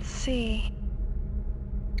 Let's see.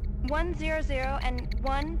 1, 0, 0, and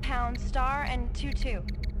 1 pound, star, and 2, 2.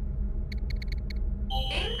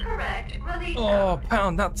 Incorrect release Oh, code.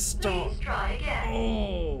 pound, not star. Please try again.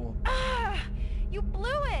 Oh. Ah! You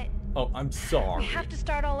blew it! Oh, I'm sorry. We have to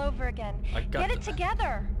start all over again. I got Get it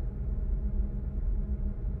together!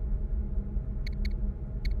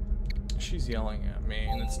 She's yelling at me,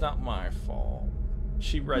 and it's not my fault.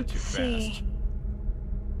 She read too Let's fast. see.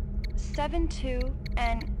 7, 2,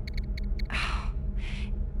 and...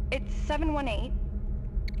 it's 7, 1, 8.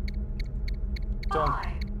 Don't. 5,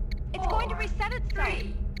 It's going to reset itself.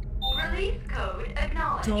 3. Release code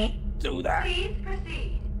acknowledged. Don't do that. Please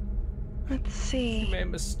proceed. Let's see. You made a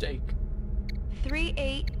mistake. 3,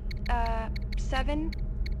 8, 7,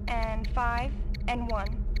 and 5, and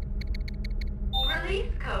 1.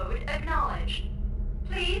 Release code acknowledged.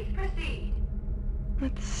 Please proceed.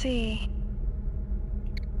 Let's see.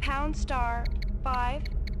 Pound star, 5,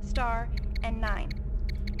 star, and 9.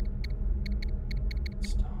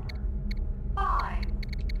 Star. 5.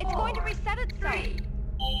 It's going to reset itself. 3.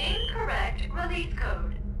 Incorrect release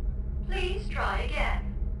code. Please try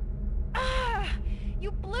again. Ah!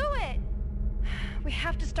 You blew it! We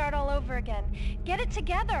have to start all over again. Get it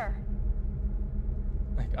together!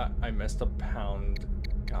 Like, I messed up pound.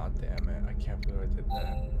 God damn it. I can't believe I did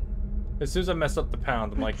that. As soon as I messed up the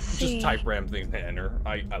pound, I'm like, Let's just see. type random things and enter.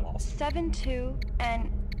 I lost. 7, 2,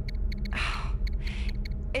 and...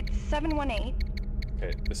 It's 7, 1, 8.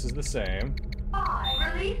 Okay, this is the same.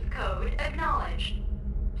 5. Release code acknowledged.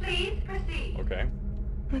 Please proceed. Okay.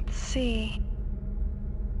 Let's see.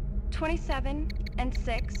 27, and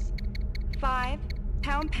 6. 5,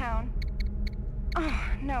 pound, pound. Oh,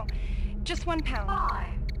 no. Just 1 pound. 5.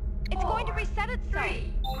 It's going to reset itself.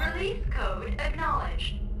 3. Release code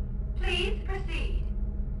acknowledged. Please proceed.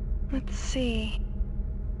 Let's see.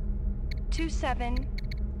 2, 7,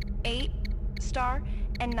 8, star,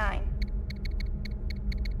 and 9.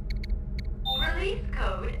 Release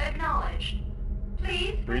code acknowledged.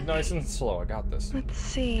 Please proceed. Read nice and slow. I got this. Let's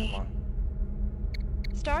see. Come on.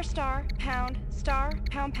 Star, star, pound,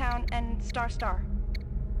 pound, pound, and star, star.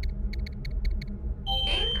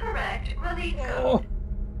 Incorrect release code. Oh.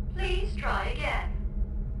 Please try again.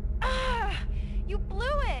 Ah! You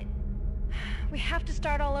blew it! We have to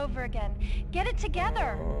start all over again. Get it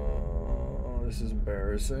together! Oh, this is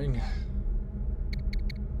embarrassing.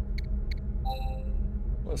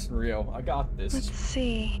 Listen, Rio, I got this. Let's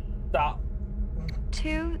see. Stop.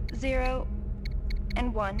 2, 0,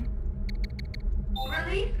 and 1.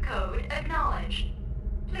 Release code acknowledged.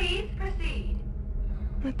 Please proceed.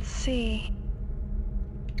 Let's see.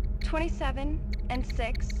 27, and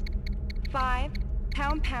 6. 5,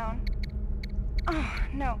 pound, pound. Oh,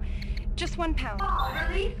 no. Just 1 pound. 5.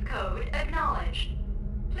 Release code acknowledged.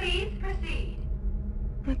 Please proceed.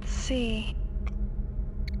 Let's see.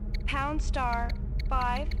 Pound, star,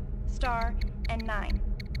 5, star, and 9.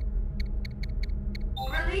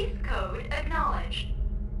 Release code acknowledged.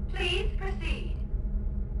 Please proceed.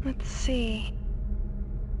 Let's see.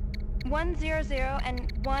 1, 0, 0,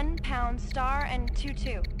 and 1 pound, star, and 2,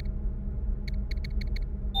 2.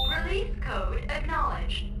 Release code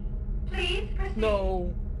acknowledged. Please proceed.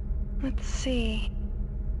 No. Let's see.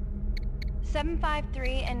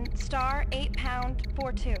 753 and star 8 pound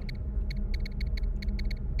 42.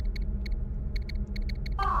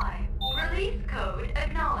 5. Release code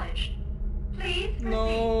acknowledged. Please proceed.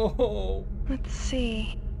 No. Let's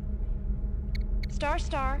see. Star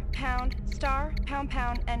pound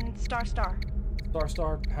pound and star. Star,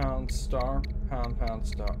 pound, star, pound,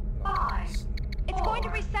 star. No. 5. It's going to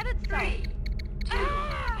reset itself. 3, 2,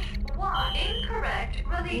 1. Incorrect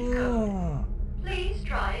release code. Please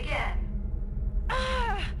try again.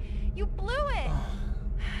 Ah! You blew it.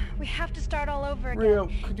 We have to start all over again. Rio,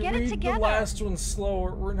 could you Get it read the together. last one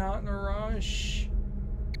slower? We're not in a rush.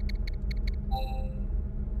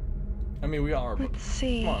 I mean, we are, but Let's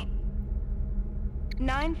see. come on.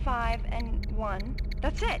 9, 5, and 1.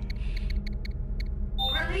 That's it.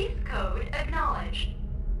 Release code acknowledged.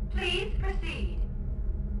 Please proceed.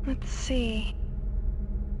 Let's see.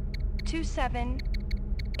 2, 7,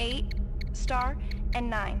 8, star, and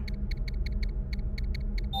 9.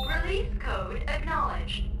 Release code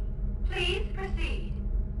acknowledged. Please proceed.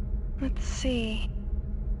 Let's see.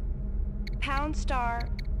 Pound, star,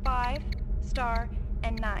 5, star,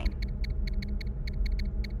 and 9.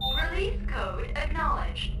 Release code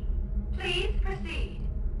acknowledged. Please proceed.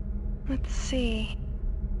 Let's see.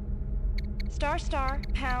 Star,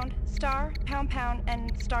 pound, pound,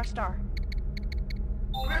 and star.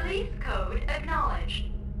 Release code acknowledged.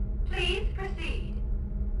 Please proceed.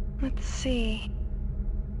 Let's see.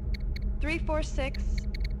 3, 4, 6,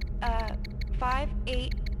 5,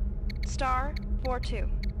 8, star, 4, 2.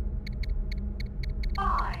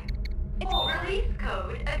 5. Release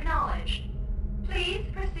code acknowledged. Please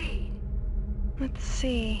proceed. Let's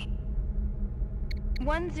see.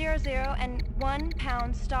 1, 0, 0, and 1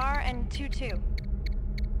 pound, star, and 2, 2.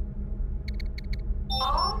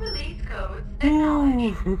 All release codes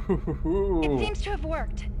acknowledged. It seems to have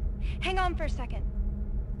worked. Hang on for a second.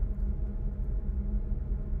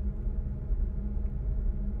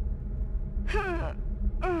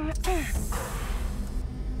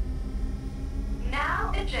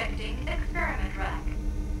 ejecting experiment rack.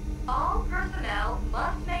 All personnel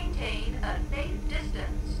must maintain a safe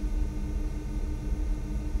distance.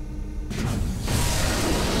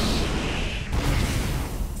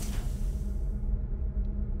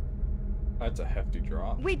 That's a hefty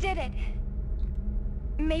drop. We did it!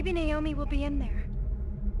 Maybe Naomi will be in there.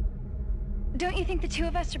 Don't you think the two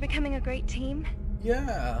of us are becoming a great team?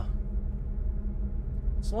 Yeah.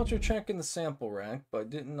 So once you're checking the sample rack, but I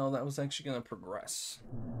didn't know that was actually going to progress.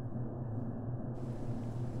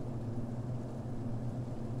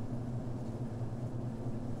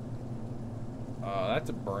 That's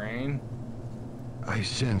a brain. I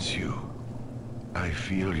sense you. I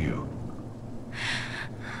feel you.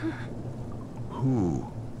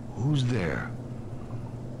 Who's there?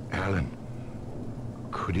 Alan?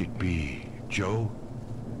 Could it be Joe?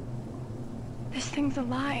 This thing's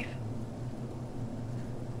alive.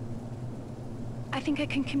 I think I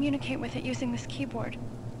can communicate with it using this keyboard.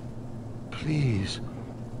 Please,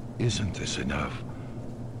 isn't this enough?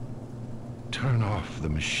 Turn off the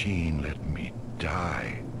machine, let me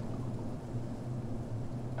die.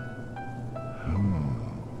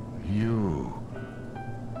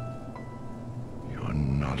 You're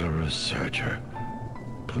not a researcher.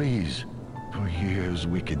 Please, for years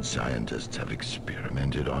wicked scientists have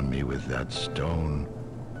experimented on me with that stone.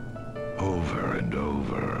 Over and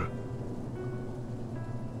over.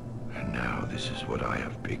 And now this is what I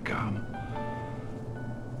have become.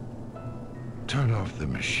 Turn off the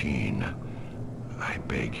machine. I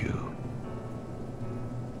beg you.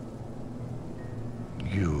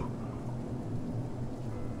 You.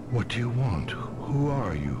 What do you want? Who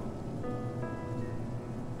are you?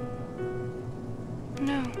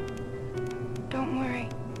 No. Don't worry.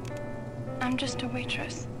 I'm just a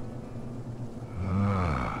waitress.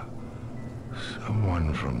 Ah.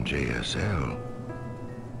 Someone from JSL.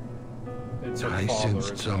 It's her I father,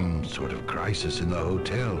 sensed some sort of crisis in the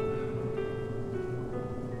hotel.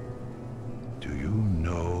 Do you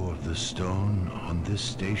know of the stone on this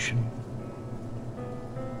station?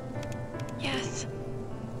 Yes.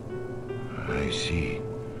 I see.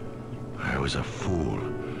 I was a fool.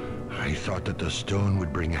 I thought that the stone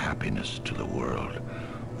would bring happiness to the world,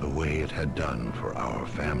 the way it had done for our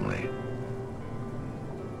family.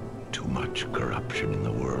 Too much corruption in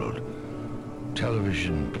the world.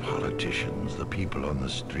 Television, politicians, the people on the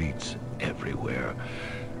streets, everywhere.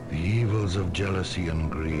 The evils of jealousy and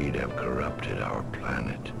greed have corrupted our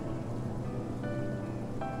planet.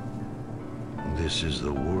 This is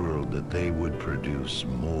the world that they would produce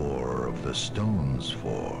more of the stones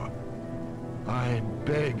for. I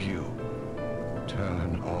beg you,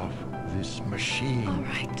 turn off this machine. All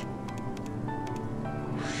right.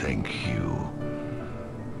 Thank you.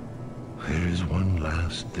 There is one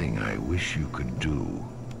last thing I wish you could do.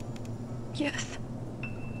 Yes.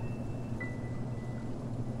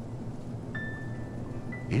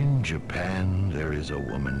 In Japan, there is a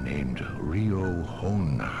woman named Rio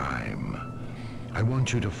Hohenheim. I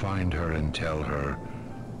want you to find her and tell her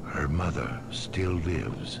her mother still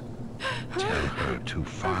lives. Tell her to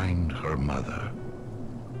find her mother.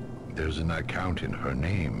 There's an account in her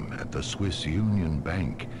name at the Swiss Union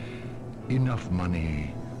Bank. Enough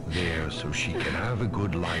money there so she can have a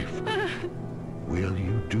good life. Will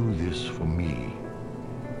you do this for me?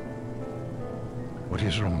 What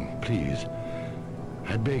is wrong? Please.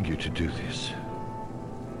 I beg you to do this.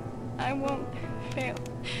 I won't fail.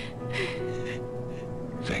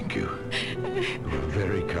 Thank you. You are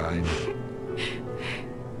very kind.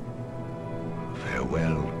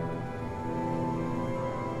 Farewell.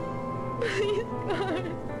 Please, God.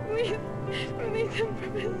 Please, release him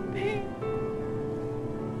from his pain.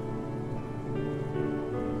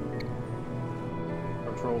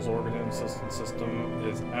 Controls organ system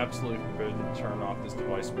is absolutely forbidden to turn off this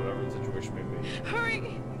device, whatever the situation may be.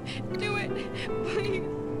 Hurry! Do it! Please!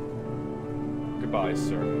 Goodbye,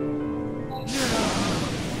 sir.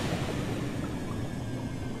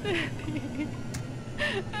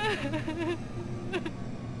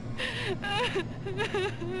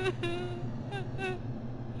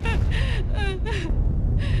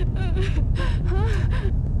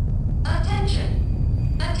 Attention!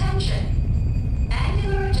 Attention!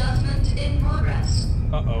 Angular adjustment in progress.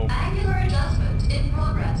 Uh-oh. Angular adjustment in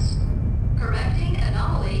progress. Correcting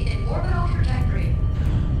anomaly in orbital trajectory.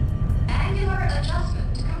 Angular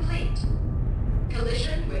adjustment complete.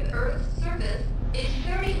 Collision with Earth's surface in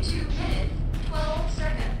 32 minutes, 12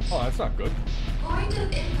 seconds. Oh, that's not good. Point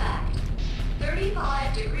of impact.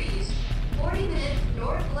 35 degrees, 40 minutes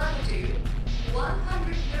north latitude,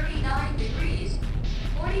 139 degrees,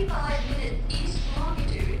 45 minutes east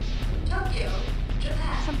longitude, Tokyo,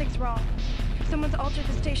 Japan. Something's wrong. Someone's altered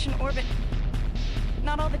the station orbit.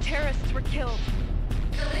 Not all the terrorists were killed.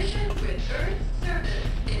 Collision with Earth's surface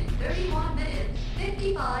in 31 minutes,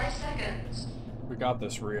 55 seconds. We got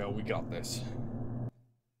this, Rio. We got this.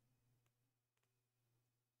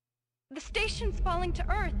 The station's falling to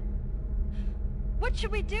Earth. What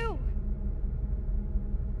should we do?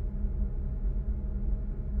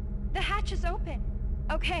 The hatch is open.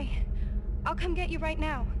 Okay, I'll come get you right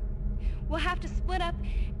now. We'll have to split up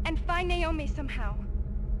and find Naomi somehow.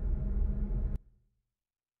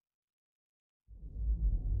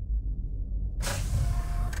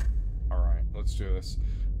 Alright, let's do this.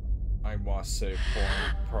 I must save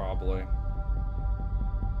point, probably.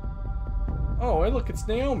 Oh, hey look, it's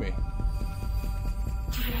Naomi.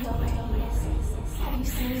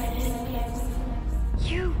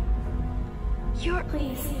 You're...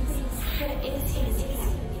 Please, what is he?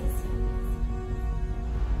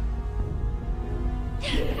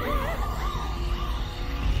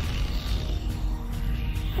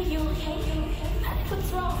 Are you okay?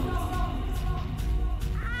 What's wrong?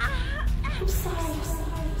 I'm sorry.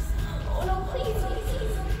 Oh no, please.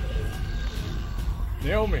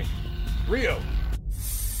 Naomi! Rio!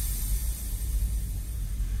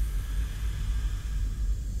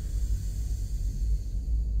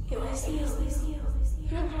 It was you.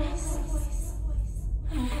 Your voice.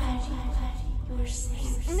 I'm glad you were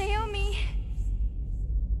safe. Naomi!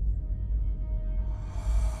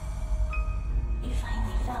 You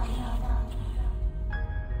finally found me.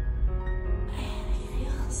 I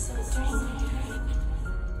feel so drained.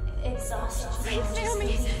 Exhausted. Please,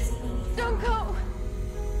 Naomi! Don't go!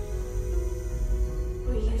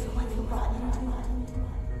 Were you the one who brought him?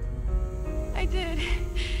 I did.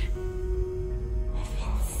 I've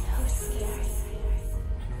been so scared.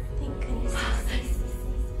 Thank goodness you're safe.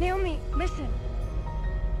 Naomi, listen.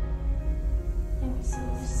 I'm so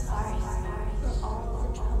sorry for all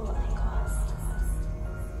the trouble I caused.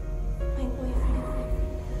 My boyfriend,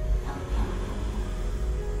 help him.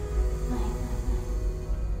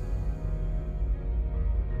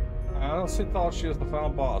 I honestly thought she was the final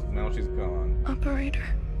boss, but now she's gone. Operator.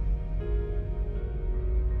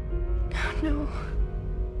 Oh, no.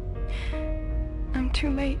 I'm too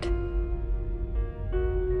late.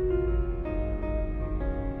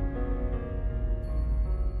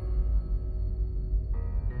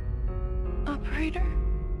 Operator?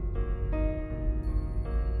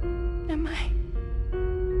 Am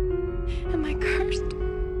I cursed?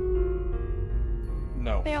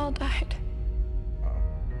 No. They all died.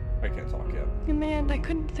 I can't talk yet. In the end, I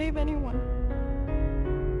couldn't save anyone.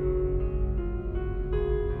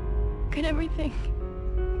 Could everything...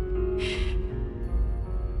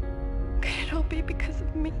 Could it all be because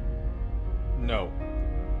of me? No.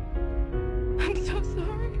 I'm so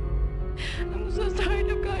sorry. I'm so sorry to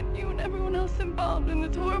have gotten you and everyone else involved in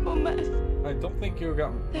this horrible mess. I don't think you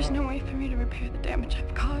got... There's no way for me to repair the damage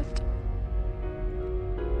I've caused.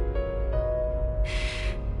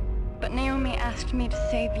 But Naomi asked me to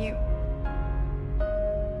save you.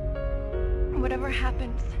 Whatever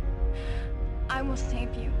happens, I will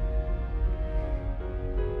save you.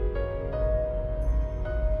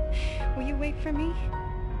 Will you wait for me?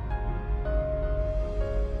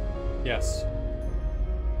 Yes.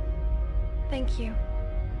 Thank you,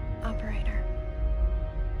 operator.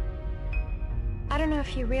 I don't know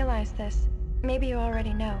if you realize this. Maybe you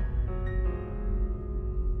already know.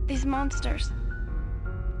 These monsters.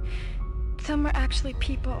 Some are actually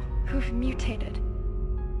people who've mutated.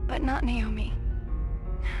 But not Naomi.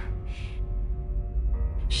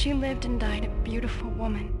 She lived and died a beautiful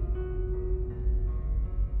woman.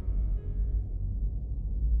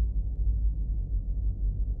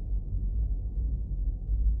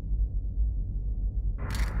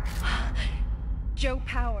 Joe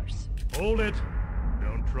Powers. Hold it.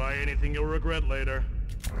 Don't try anything you'll regret later.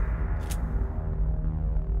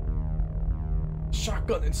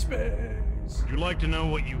 Shotgun in space. Would you like to know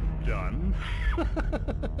what you've done?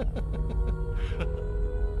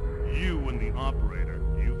 You and the operator,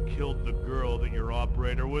 you've killed the girl that your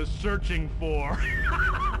operator was searching for.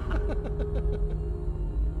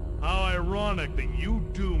 How ironic that you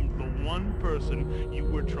doomed the one person you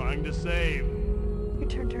were trying to save. You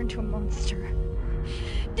turned her into a monster.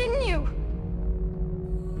 Didn't you?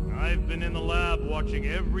 I've been in the lab watching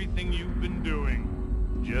everything you've been doing.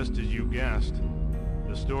 Just as you guessed.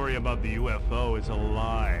 The story about the UFO is a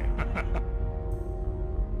lie.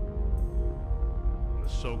 The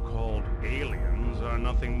so-called aliens are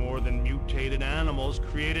nothing more than mutated animals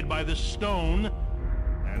created by the stone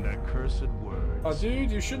and accursed words.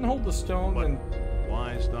 Dude, you shouldn't hold the stone But and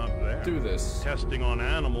why stop there? do this. Testing on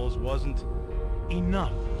animals wasn't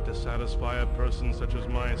enough enough to satisfy a person such as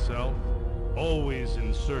myself? Always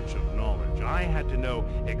in search of knowledge, I had to know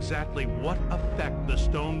exactly what effect the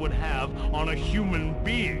stone would have on a human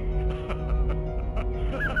being.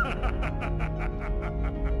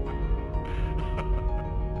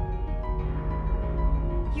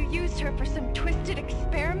 You used her for some twisted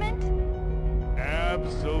experiment?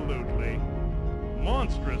 Absolutely.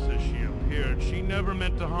 Monstrous as she appeared, she never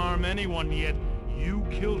meant to harm anyone, yet you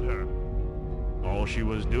killed her. All she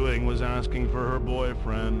was doing was asking for her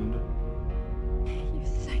boyfriend. You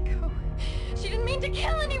psycho. She didn't mean to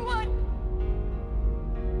kill anyone!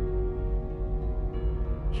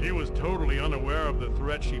 She was totally unaware of the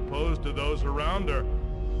threat she posed to those around her.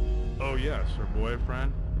 Oh yes, her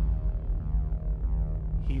boyfriend.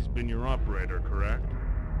 He's been your operator, correct?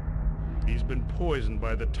 He's been poisoned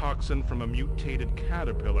by the toxin from a mutated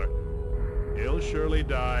caterpillar. He'll surely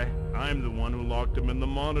die. I'm the one who locked him in the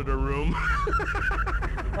monitor room.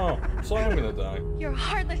 Oh, so I'm gonna die. You're a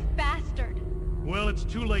heartless bastard. Well, it's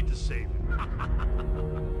too late to save him.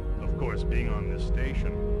 Of course, being on this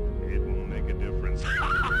station, it won't make a difference.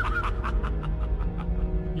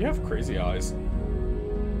 You have crazy eyes.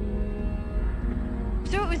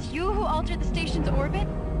 So it was you who altered the station's orbit?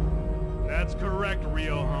 That's correct,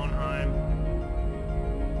 Rio Hohenheim.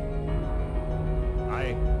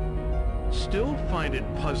 I still find it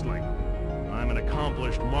puzzling. I'm an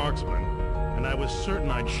accomplished marksman, and I was certain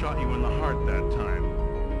I'd shot you in the heart that time.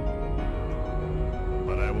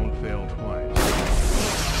 But I won't fail twice.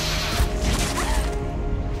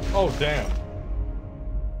 Oh, damn.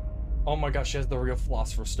 Oh my gosh, she has the real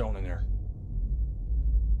Philosopher's Stone in there.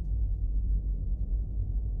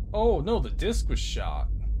 Oh, no, the disc was shot.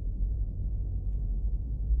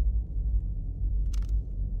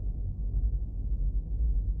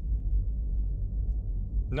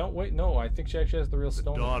 No, wait, no, I think she actually has the real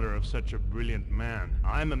stone. Daughter of such a brilliant man.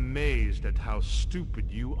 I'm amazed at how stupid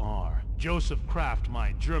you are. Joseph Kraft,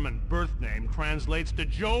 my German birth name, translates to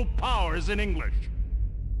Joe Powers in English.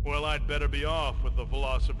 Well, I'd better be off with the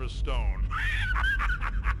Philosopher's Stone.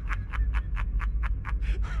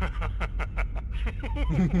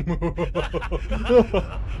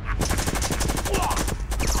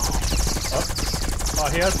 Oh,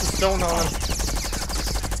 he has the stone on him.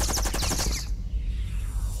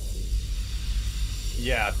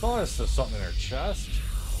 Yeah, I thought I saw something in her chest.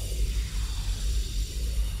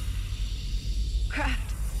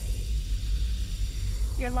 Kraft.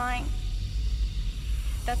 You're lying.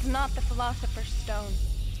 That's not the Philosopher's Stone.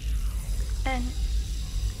 And,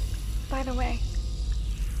 by the way,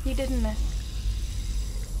 you didn't miss.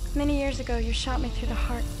 Many years ago, you shot me through the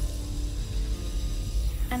heart.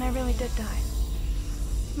 And I really did die.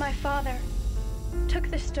 My father took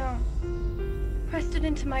the stone, pressed it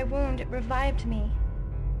into my wound, it revived me,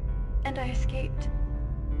 and I escaped.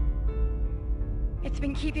 It's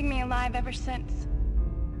been keeping me alive ever since.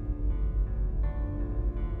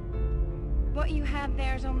 What you have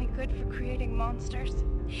there is only good for creating monsters.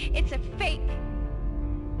 It's a fake!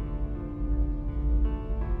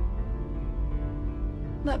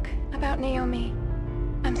 Look, about Naomi,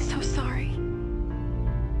 I'm so sorry.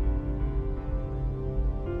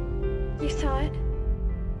 You saw it?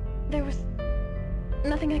 There was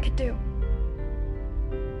nothing I could do.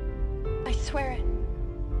 I swear it.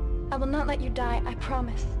 I will not let you die, I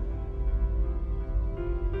promise.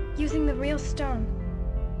 Using the real stone,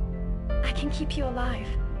 I can keep you alive.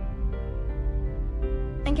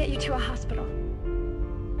 And get you to a hospital.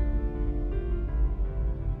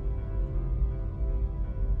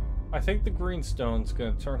 I think the green stone's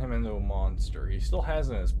gonna turn him into a monster. He still has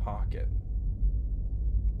it in his pocket.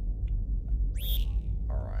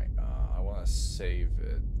 Alright, I wanna save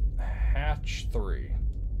it. Hatch 3.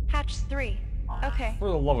 Hatch 3. Okay. For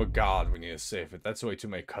the love of God, we need to save it. That's way too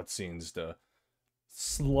many cutscenes to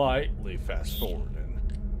slightly fast forward in.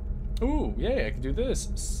 Ooh, yay, I can do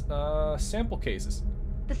this. Sample cases.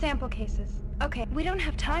 The sample cases. Okay, we don't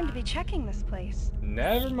have time to be checking this place.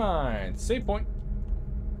 Never mind. Save point.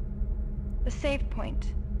 The save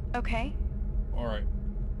point. Okay. Alright.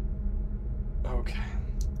 Okay.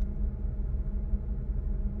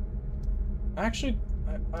 Actually,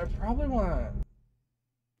 I probably wanna...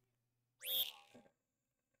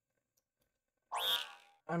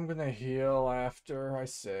 I'm gonna heal after I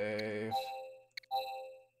save.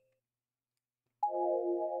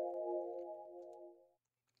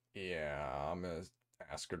 Yeah, I'm gonna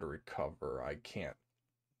ask her to recover. I can't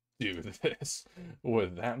do this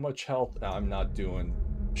with that much health. I'm not doing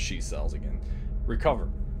she cells again. Recover.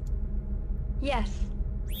 Yes.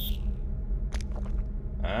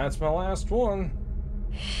 That's my last one.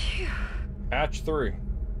 Phew. Hatch 3.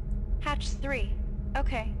 Hatch 3.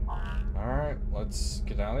 Okay. Alright, let's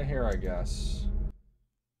get out of here, I guess.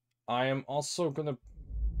 I am also gonna...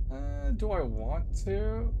 do I want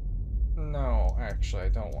to? No, actually, I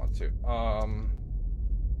don't want to.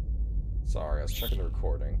 Sorry, I was checking the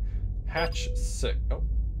recording. Hatch 6. Oh.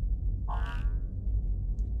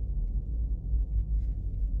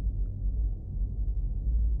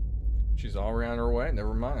 She's already on her way.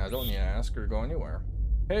 Never mind, I don't need to ask her to go anywhere.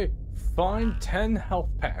 Hey, find 10 health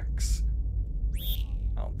packs.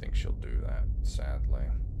 I don't think she'll do that, sadly.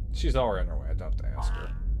 She's already on her way, I don't have to ask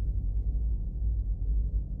her.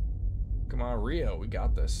 Come on, Rio, we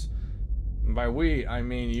got this. And by we, I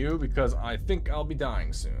mean you, because I think I'll be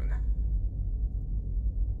dying soon.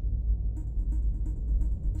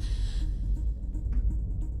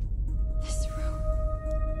 This room.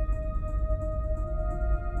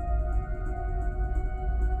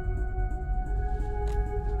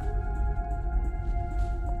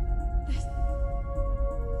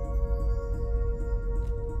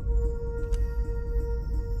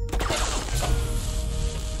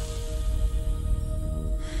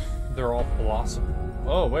 They're all philosopher.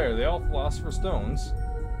 Oh, wait, are they all philosopher's stones?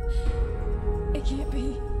 It can't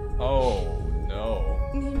be. Oh, no.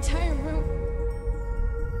 The entire room.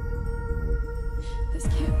 This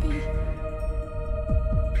can't be.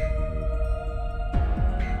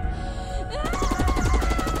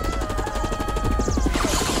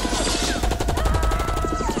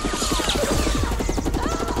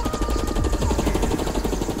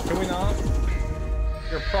 Can we not?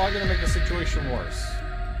 You're probably gonna make the situation worse.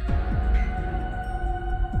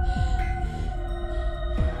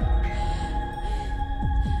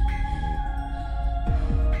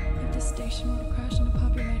 If this station were to crash into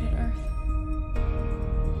populated Earth.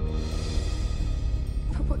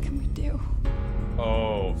 But what can we do?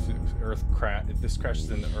 Oh, if this crashes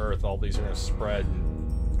into Earth, all these are gonna spread,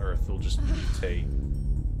 and Earth will just mutate.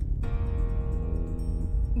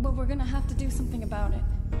 But we're gonna have to do something about it.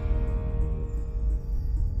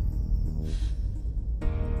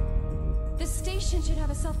 This station should have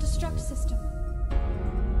a self-destruct system.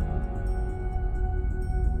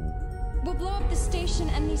 We'll blow up the station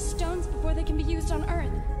and these stones before they can be used on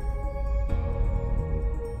Earth.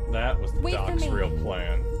 That was the Wait for Doc's me. real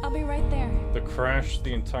plan. I'll be right there. To crash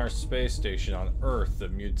the entire space station on Earth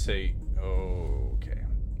that mutate. Okay.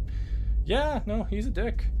 Yeah, no, he's a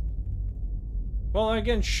dick. Well,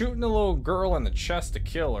 again, shooting a little girl in the chest to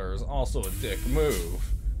kill her is also a dick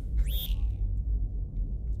move.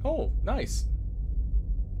 Oh, nice.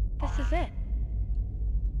 This is it.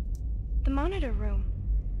 The monitor room.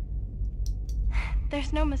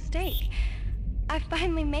 There's no mistake. I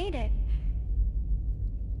finally made it.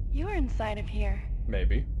 You're inside of here.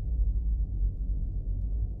 Maybe.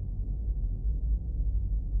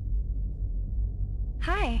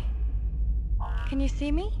 Hi. Can you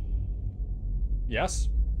see me? Yes?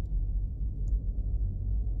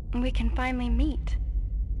 We can finally meet.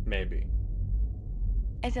 Maybe.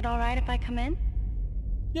 Is it alright if I come in?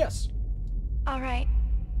 Yes. Alright.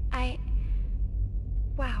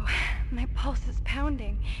 Wow, my pulse is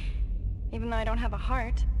pounding. Even though I don't have a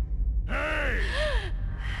heart. Hey!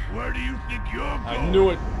 Where do you think you're going? I knew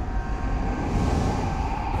it.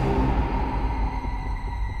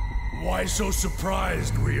 Why so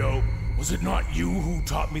surprised, Rio? Was it not you who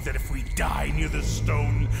taught me that if we die near the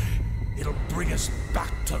stone, it'll bring us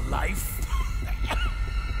back to life?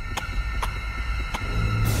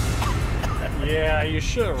 Yeah, you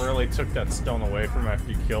should have really took that stone away from him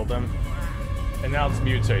after you killed him. And now it's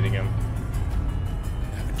mutating him.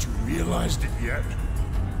 Haven't you realized it yet?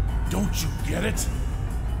 Don't you get it?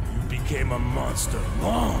 You became a monster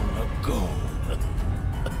long ago.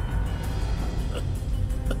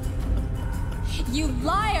 You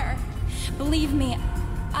liar! Believe me,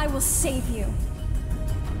 I will save you.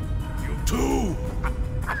 You too!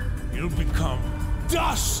 You'll become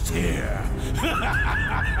dust here!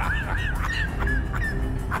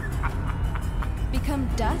 Become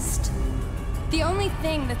dust? The only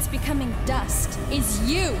thing that's becoming dust is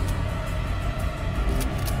you!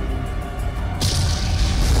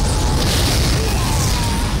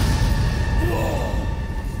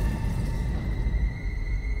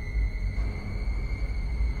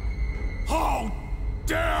 How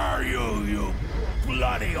dare you, you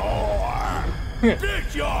bloody whore!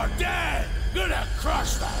 Bitch, you're dead! Gonna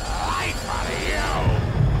crush the life out of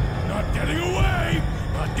you! Not getting away!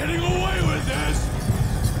 Not getting away with this!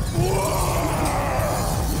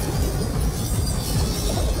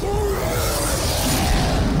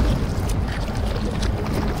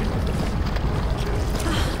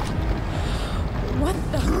 What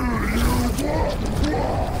the?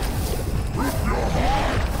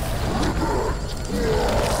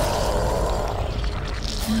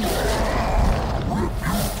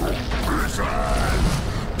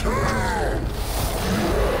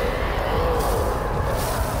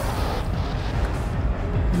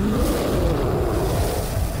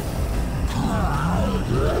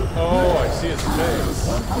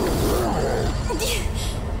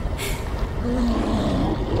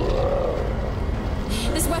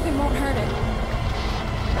 This weapon won't hurt him.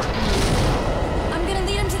 I'm gonna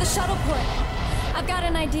lead him to the shuttle port. I've got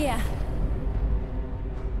an idea.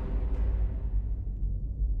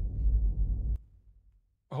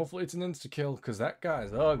 Hopefully it's an insta-kill, because that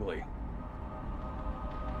guy's ugly.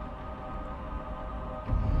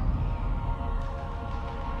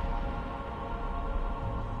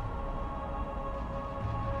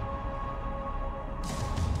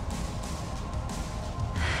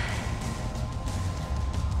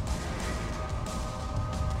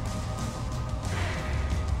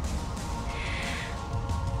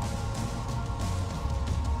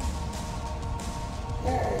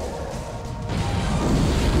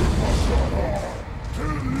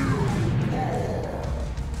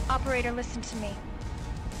 Operator, listen to me.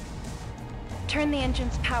 Turn the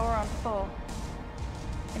engine's power on full.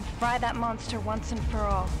 And fry that monster once and for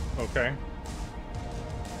all. Okay.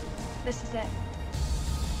 This is it.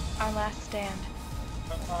 Our last stand.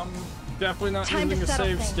 I'm definitely not Time to using a settle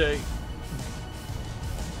save things. state.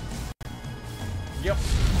 Yep,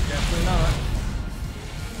 definitely not.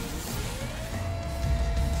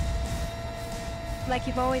 Like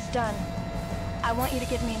you've always done, I want you to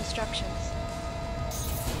give me instructions.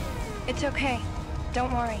 It's okay.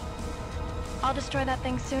 Don't worry. I'll destroy that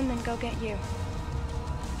thing soon, then go get you.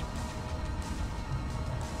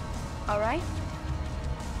 All right?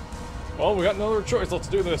 Well, we got no other choice. Let's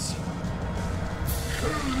do this.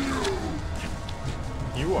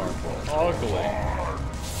 You are ugly.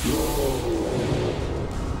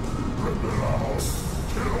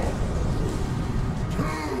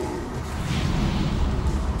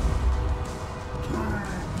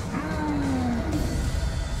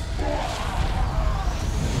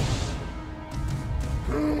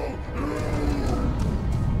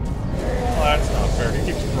 Oh, that's not fair.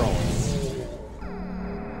 He keeps throwing.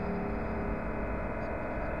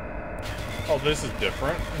 Oh, this is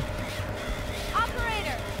different.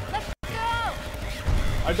 Operator, let's go!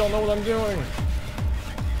 I don't know what I'm doing.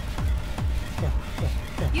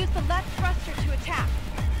 Use the left thruster to attack.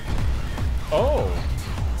 Oh,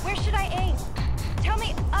 Where should I aim? Tell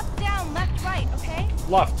me up, down, left, right, okay?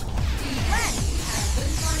 left. Left!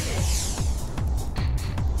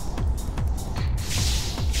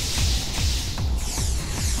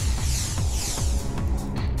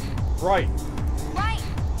 Right. Right!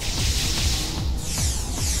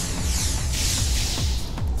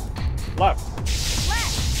 Left.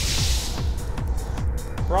 Left!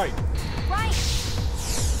 Right. Right!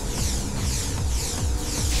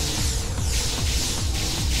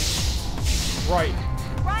 Right.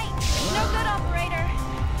 Right! No good, operator!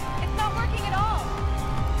 It's not working at all!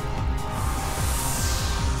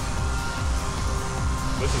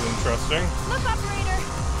 This is interesting. Look, operator!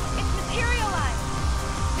 It's materialized!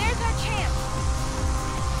 There's our chance!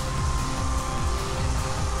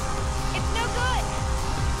 It's no good!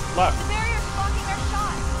 Left. The barrier's blocking our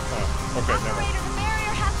shot! Oh, okay, never mind. Operator, the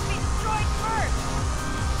barrier has to be destroyed first!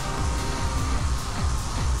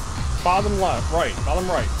 Bottom left. Right. Bottom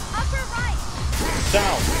right. Upper right!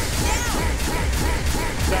 Down. Down!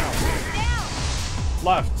 Down. Down!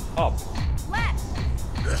 Left. Up. Left!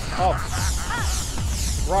 Up. Up!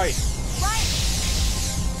 Right. Right!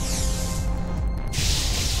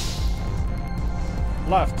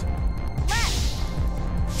 Left. Left!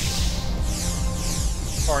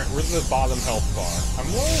 Alright, where's the bottom health bar? I'm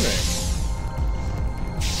learning.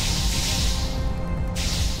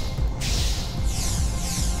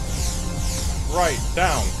 Right.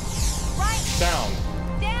 Down. Right! Down.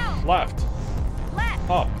 Down! Left. Left!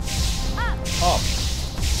 Up. Up! Up.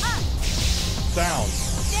 Up! Down.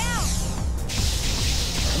 Down!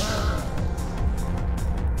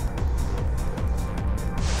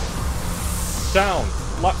 Down.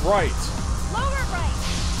 Left. Right. Lower right!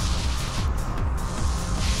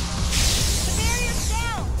 The barrier's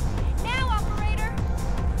down! Now, operator!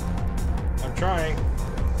 I'm trying.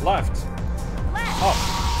 Left. Left! Up.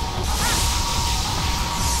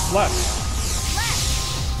 Left. Left!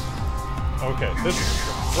 Okay, this is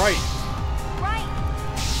right. Right!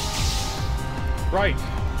 Right.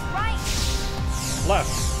 Right!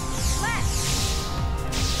 Left. Left!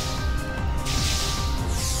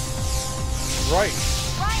 Right.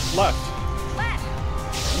 Right! Left. Left!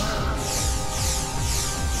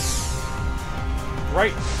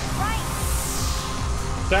 Right. Right!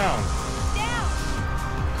 Down. Down!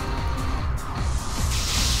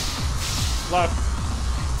 Left.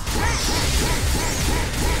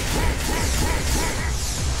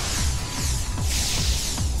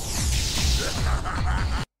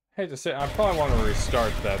 Hate to say, I probably want to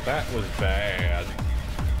restart that. That was bad.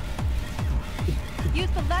 Use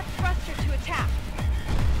the left thruster to attack.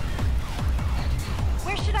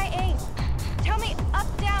 Where should I aim? Tell me up,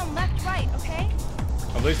 down, left, right, okay?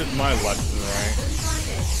 At least it's my left and right.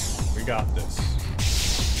 We got this.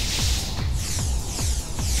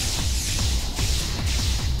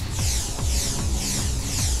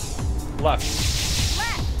 Left.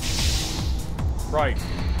 Left. Right.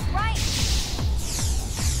 Right.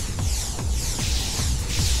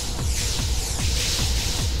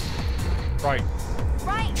 Right.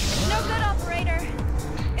 Right. No good, operator.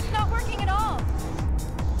 It's not working at all.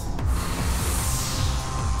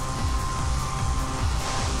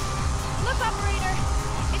 Look, operator.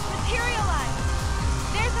 It's materialized.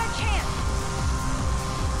 There's our chance.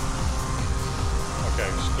 Okay,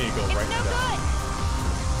 just need to go It's right no down. good.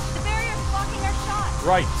 The barrier's blocking our shot.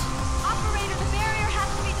 Right. Operator, the barrier has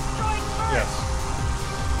to be destroyed first. Yes.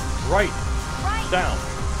 Right. Right. Down.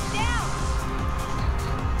 Down.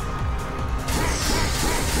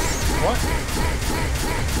 What?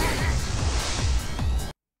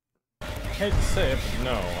 I hate to say it, but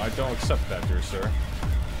no, I don't accept that, dear sir.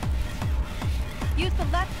 Use the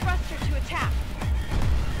left thruster to attack.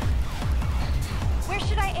 Where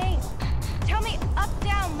should I aim? Tell me up,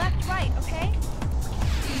 down, left, right, okay?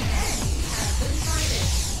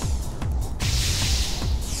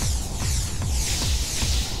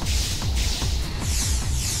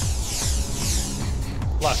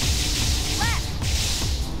 Left. Left.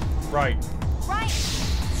 Right. Right.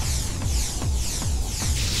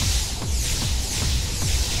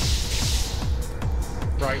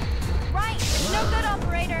 Right. Right. No good,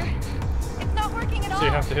 operator. It's not working at all. So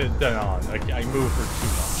you have to hit it dead on. I move her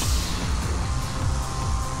too much.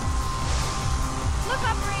 Look,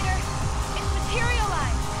 operator. It's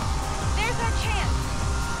materialized. There's our chance.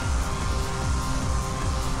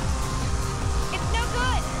 It's no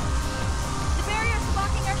good. The barrier's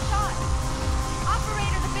blocking our shot.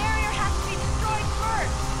 Operator, the barrier has to be destroyed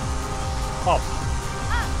first. Up.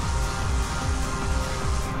 Up.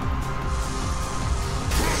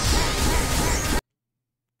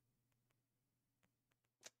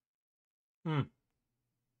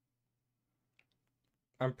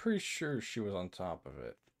 I'm pretty sure she was on top of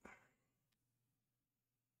it.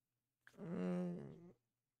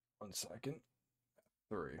 1 second.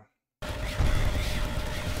 3.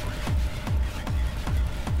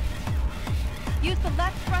 Use the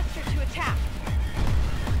left thruster to attack.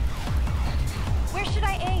 Where should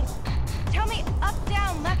I aim? Tell me up,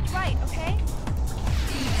 down, left, right, okay?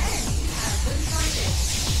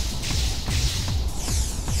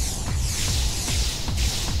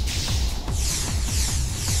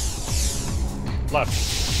 Left.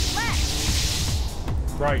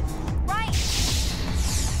 Left. Right. Right.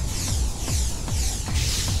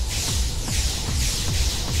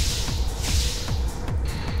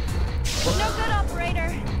 No good, operator.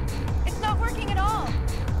 It's not working at all.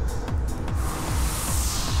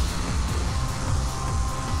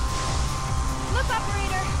 Look,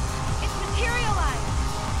 operator. It's materialized.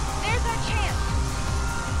 There's our chance.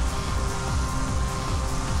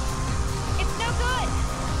 It's no good.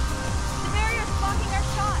 The barrier's blocking our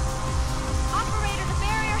shot. Operator, the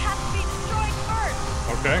barrier has to be destroyed first.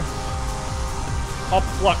 Okay. Up,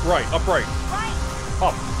 left, right, up, right. Right.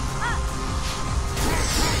 Up. Up.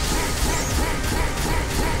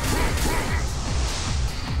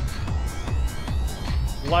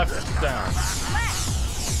 Left, down.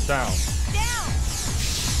 Left. Down. Down.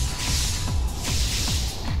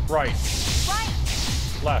 Right. Right.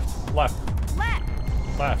 Left. Left. Left.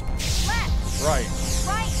 Left. Left. Right.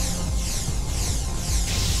 Right.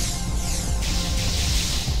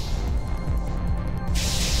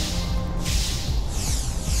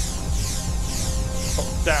 Up,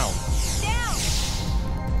 down. Down.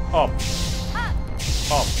 Up. Up.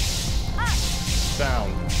 Up. Up. Down.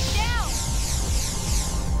 Down.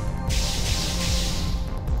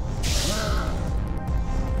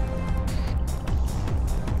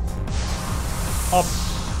 Up.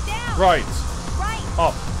 Down. Right. Right.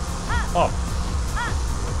 Up. Up. Up. Up.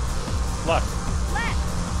 Left. Left.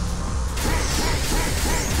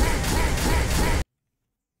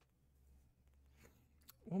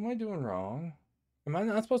 What am I doing wrong? Am I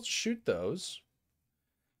not supposed to shoot those?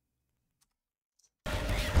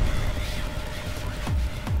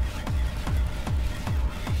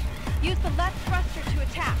 Use the left thruster to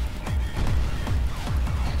attack.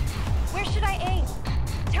 Where should I aim?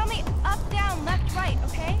 Tell me up, down, left, right,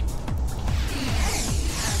 okay?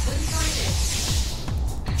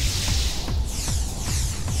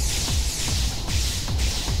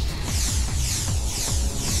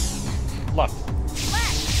 Left.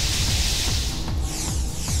 Left.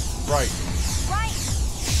 Right. Right.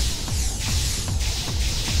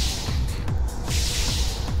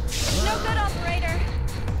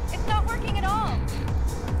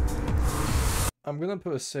 I'm gonna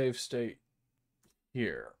put a save state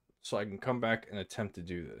here so I can come back and attempt to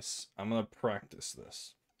do this. I'm gonna practice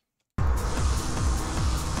this. Look,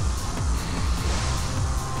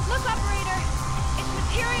 operator! It's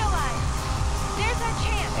materialized! There's our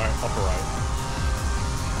chance! Alright, upper right.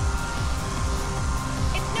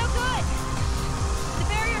 It's no good! The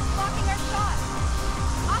barrier's blocking our shot!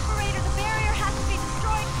 Operator, the barrier has to be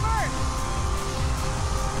destroyed first!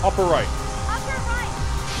 Upper right. Upper right!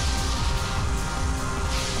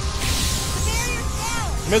 The barrier's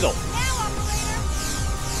down! Middle. Now, operator!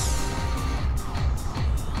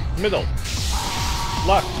 Middle.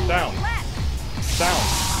 Left. Down. Left! Down.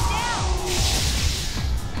 Down!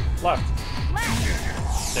 Left.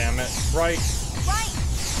 Left! Damn it. Right. Right!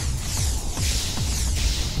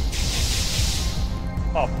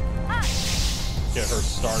 Up. Up! Get her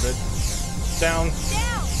started. Down.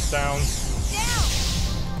 Down! Down. Down!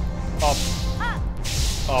 Up. Up!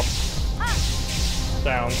 Up. Up!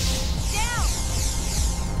 Down.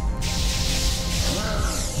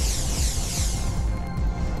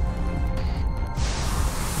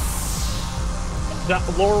 Down!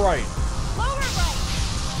 Lower right. Lower right!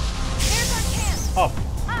 There's our chance! Up.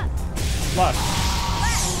 Up! Left.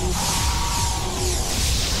 Left!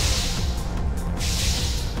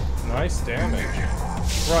 Nice damage.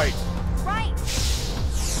 Right. Right!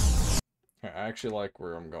 I actually like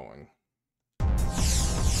where I'm going.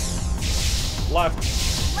 Left. Left!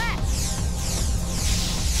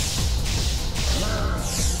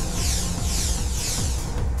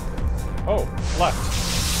 Oh, left.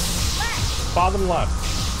 Left! Bottom left.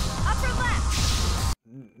 Upper left!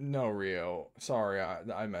 No, Rio. Sorry,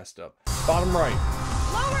 I messed up. Bottom right.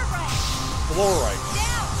 Lower right! Lower right.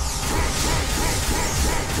 Down!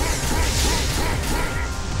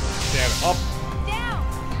 Damn it. Up. Down!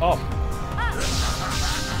 Up. Up!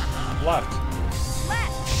 Left.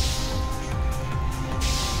 Left!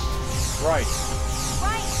 Right.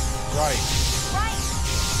 Right! Right. Right!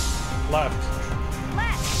 Left.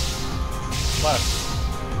 Left! Left.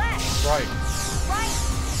 Left! Right. Right!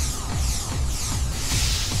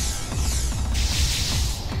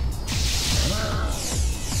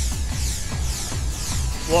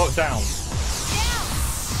 Slow it down. Down!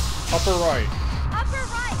 Upper right. Upper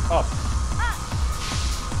right! Up. Up!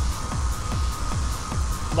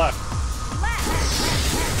 Left. Left!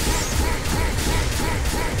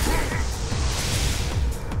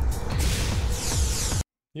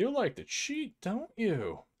 You like to cheat, don't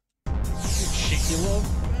you? You cheeky little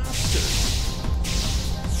bastard.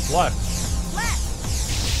 Left. Left!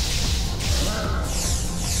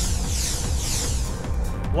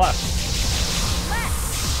 Left. Left!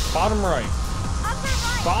 Bottom right. Upper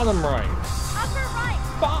right! Bottom right. Upper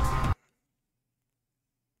right!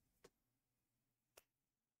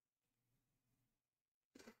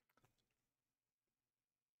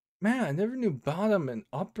 Man, I never knew bottom and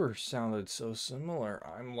upper sounded so similar.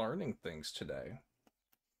 I'm learning things today.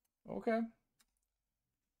 Okay.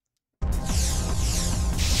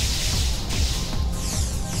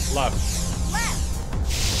 Left. Left!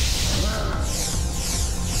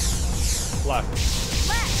 Left.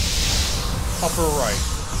 Left! Upper right.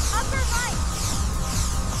 Upper right!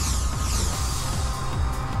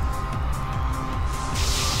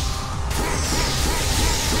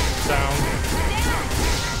 Down.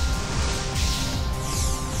 Down!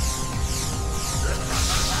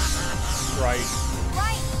 Right.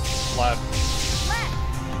 Right! Left. Left!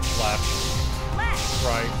 Left. Left!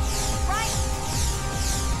 Right. Right!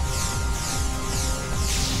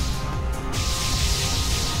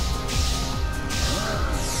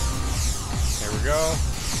 Here we go.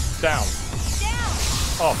 Down. Down!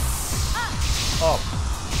 Up. Up! Up.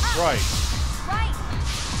 Right. Right!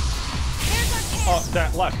 There's our chance! Up.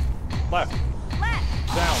 That left. Left. Left!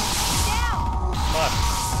 Down. Down! Left. Left!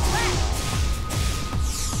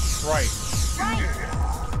 Right. Right!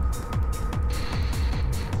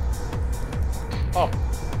 Up.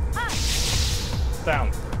 Up! Down.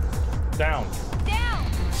 Down. Down!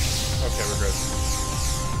 Okay, we're good.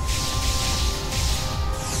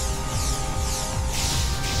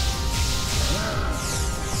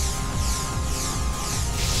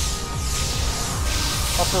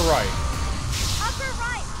 Upper right. Upper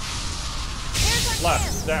right! There's our Left.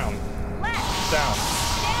 chance! Down. Left! Down.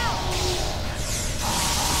 Down!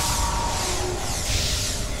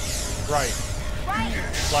 Right. Right!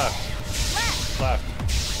 Left. Left! Left.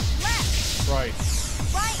 Left! Right.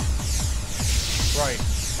 Right! Right.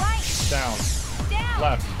 Right! Down. Down!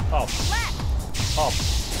 Left. Up. Left! Up.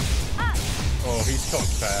 Up! Oh, he's coming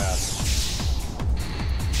fast.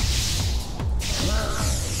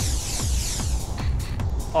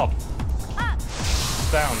 Up. Up!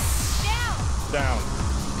 Down. Down! Down.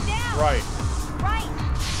 Down. Right. Right.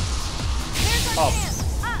 There's our Up. chance.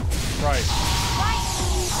 Up. Right. Right.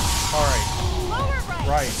 Alright. Lower right.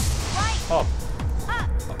 Right. Right. Up.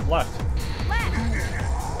 Up. Left. Left.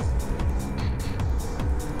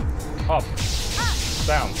 Up. Up.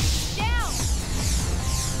 Down. Down.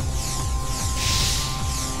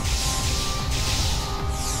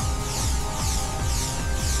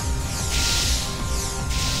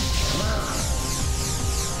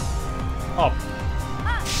 Up.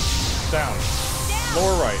 Up. Down. Down.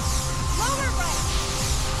 Lower right. Lower right.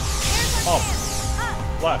 There's our Up. chance. Up.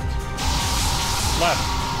 Left. Left.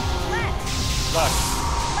 Left. Left. Left.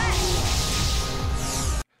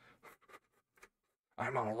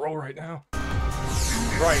 I'm on a roll right now.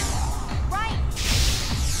 Right. Right.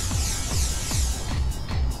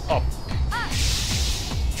 Up. Up.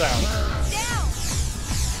 Down. Down.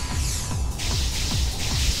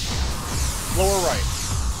 Lower right.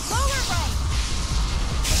 Lower right.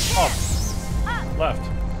 Up. Up. Left.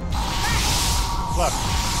 Left. Left. Left.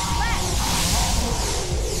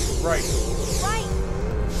 Right. Right.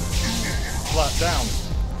 Left. Down.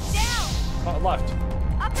 Down. Left.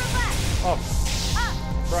 Upper left. Up. Up.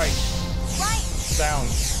 Right. Right. Down.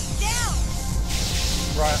 Down.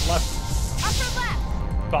 Right. Left. Upper left.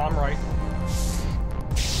 Bottom right.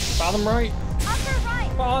 Bottom right. Upper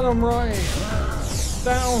right. Bottom right.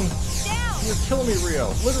 Down. Down. You're killing me,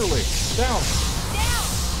 Rio. Literally. Down. Down.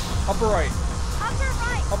 Upper right. Upper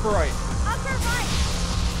right. Upper right. Upper right.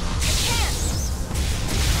 I can't.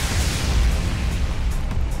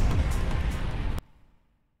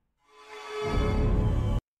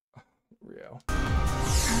 Rio.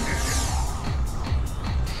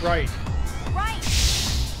 Right. Right.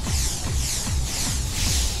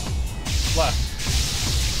 Left.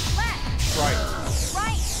 Left. Right.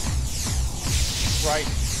 Right. Right.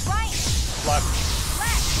 Right. Left.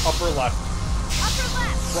 Left. Upper left. Upper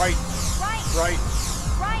left. Right. Right. Right.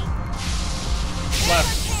 Right. There's Left.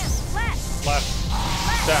 our chance. Left. Left.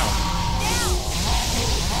 Left. Down. Down.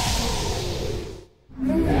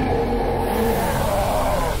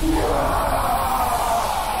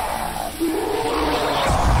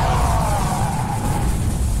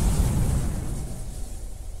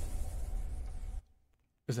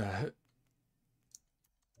 Is that it?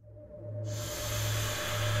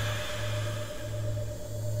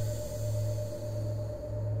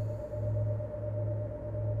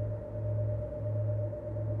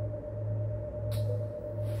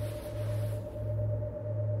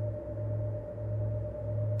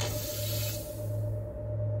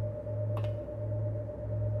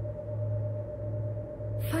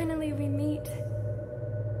 Finally we meet.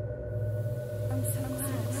 I'm so glad.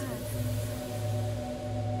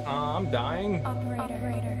 I'm dying.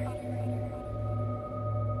 Operator.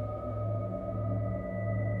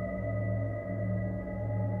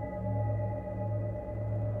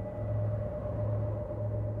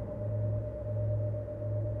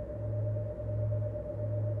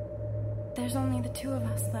 There's only the two of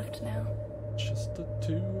us left now. Just the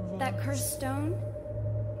two of us. That cursed stone,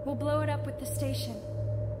 we'll blow it up with the station.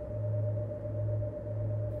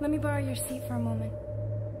 Let me borrow your seat for a moment.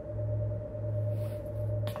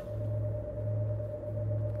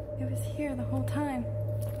 It was here the whole time.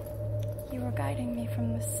 You were guiding me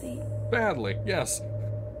from the seat. Badly, yes.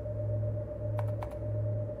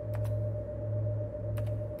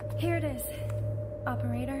 Here it is.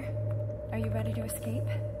 Operator, are you ready to escape?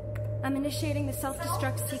 I'm initiating the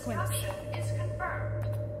self-destruct sequence. Self-destruction is confirmed.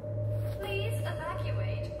 Please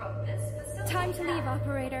evacuate from this facility. Time to leave,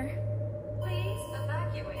 operator. Please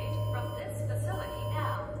evacuate from this facility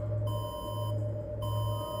now.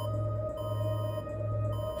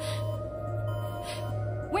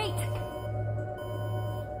 Wait!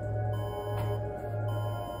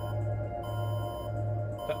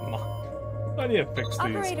 I need to fix these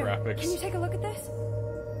Operator, graphics. can you take a look at this?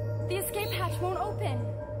 The escape hatch won't open.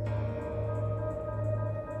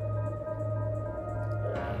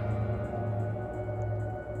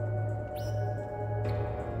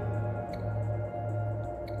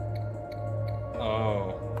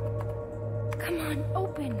 Oh. Come on,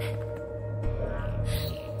 open.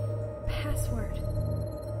 Password.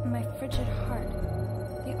 My frigid heart.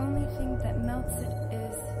 The only thing that melts it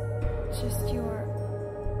is just your...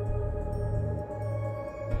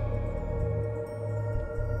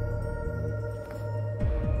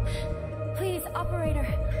 Please, operator.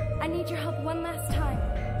 I need your help one last time.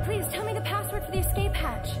 Please, tell me the password for the escape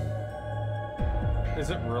hatch. Is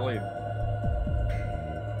it really?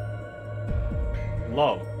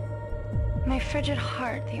 Love. My frigid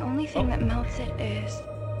heart, the only thing that melts it is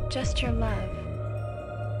just your love.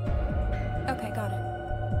 Okay, got it.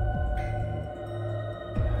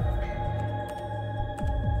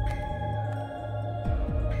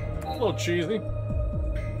 little cheesy.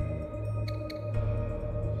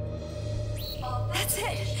 That's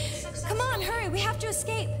it! Come on, hurry, we have to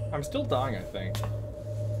escape! I'm still dying, I think.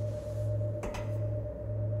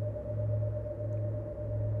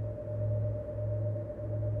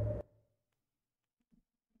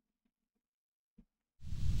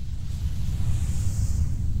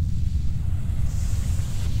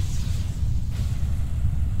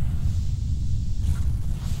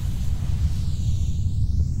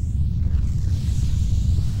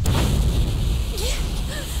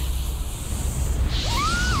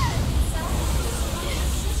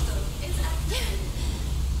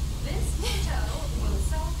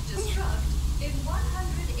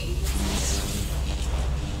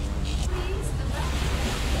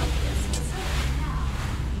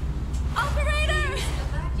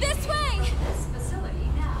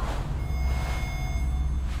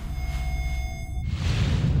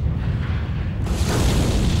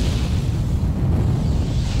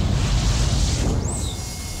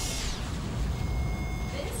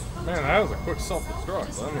 Man, that was a quick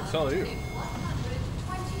self-destruct, let me tell you.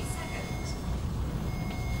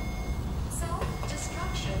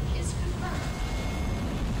 Self-destruction is confirmed.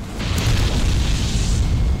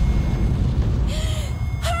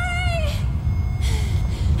 Hurry!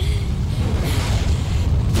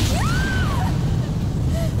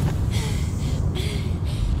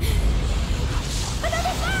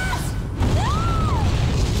 Another flash!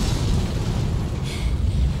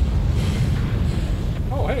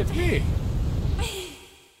 Oh, hey, it's me!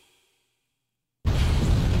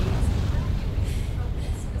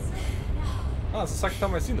 Oh, it's the second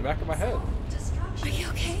time I've seen the back of my head. Are you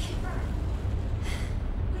okay?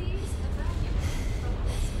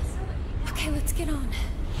 Okay, let's get on.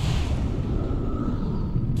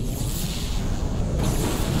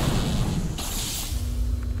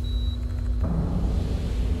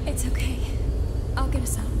 It's okay. I'll get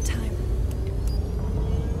us out in time.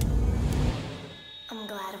 I'm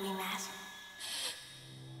glad we met.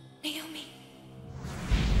 Naomi.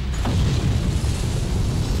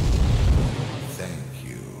 Thank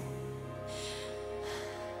you.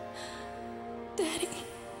 Daddy.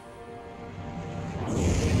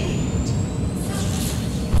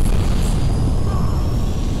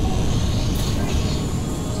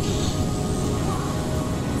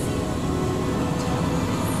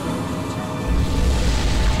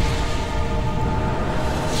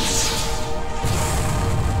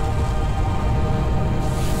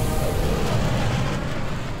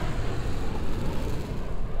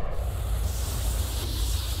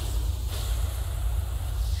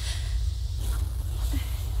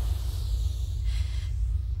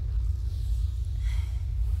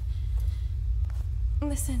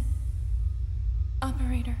 Listen,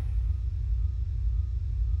 operator.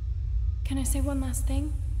 Can I say one last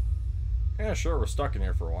thing? Yeah, sure, we're stuck in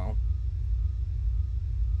here for a while.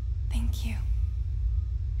 Thank you.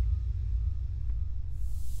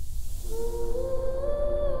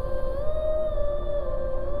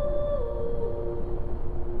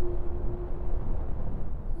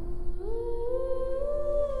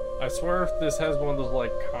 I swear if this has one of those,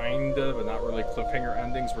 like, kind of, but not really cliffhanger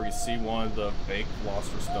endings where you see one of the fake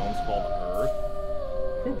Philosopher's Stones fall to Earth.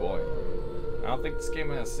 Oh boy. I don't think this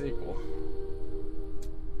game has a sequel.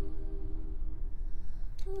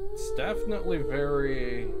 It's definitely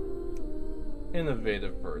very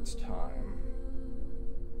innovative for its time.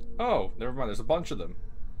 Oh, never mind, there's a bunch of them.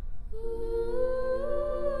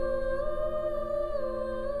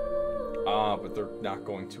 Ah, but they're not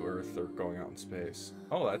going to Earth, they're going out in space.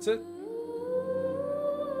 Oh, that's it?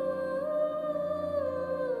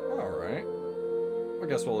 Alright. I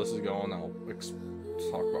guess while this is going, I'll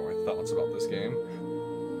talk about my thoughts about this game.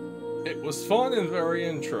 It was fun and very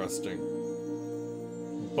interesting.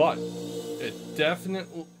 But, it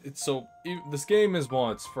definitely... this game is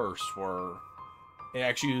one of its first where it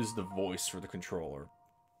actually uses the voice for the controller.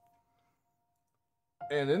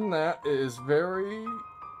 And in that, it is very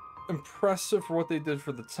impressive for what they did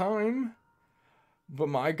for the time, but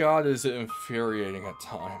my god, is it infuriating at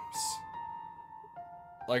times.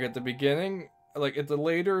 Like at the beginning, like at the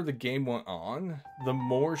later the game went on, the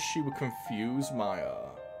more she would confuse my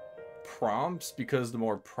prompts, because the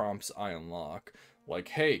more prompts I unlock. Like,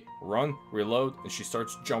 hey, run, reload, and she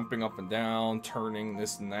starts jumping up and down, turning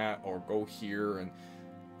this and that, or go here and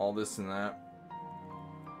all this and that.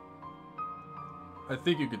 I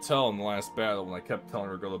think you could tell in the last battle when I kept telling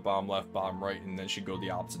her to go to bottom left, bottom right, and then she'd go the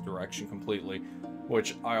opposite direction completely,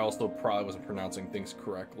 which I also probably wasn't pronouncing things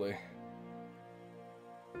correctly.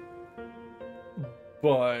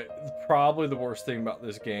 But probably the worst thing about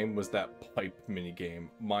this game was that pipe minigame.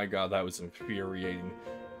 My god, that was infuriating.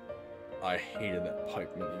 I hated that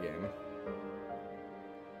pipe minigame.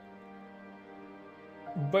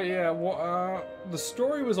 But yeah, well, the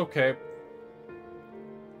story was okay.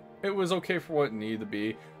 It was okay for what it needed to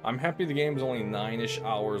be. I'm happy the game's only 9-ish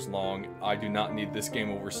hours long. I do not need this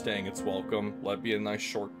game overstaying its welcome. Let it be a nice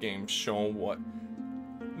short game showing what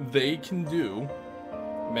they can do.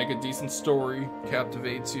 Make a decent story,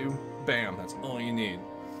 captivates you. Bam, that's all you need.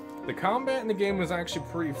 The combat in the game was actually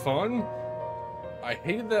pretty fun. I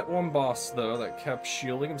hated that one boss, though, that kept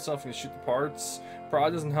shielding himself and shoot the parts.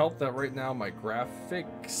 Probably doesn't help that right now my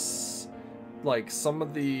graphics, like, some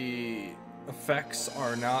of the effects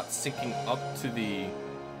are not syncing up to the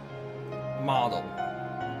model.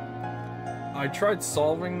 I tried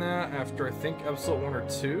solving that after, I think, episode 1 or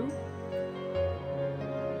 2.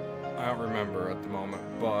 I don't remember at the moment,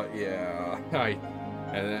 but yeah,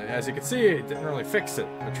 and as you can see, it didn't really fix it.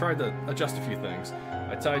 I tried to adjust a few things.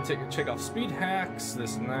 I tried to check off speed hacks,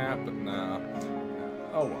 this and that, but nah.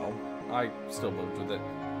 Oh well, I still lived with it.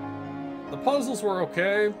 The puzzles were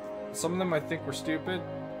okay. Some of them I think were stupid.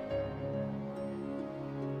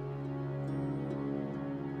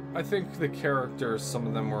 I think the characters, some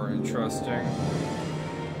of them were interesting.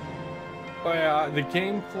 But yeah, the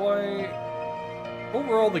gameplay...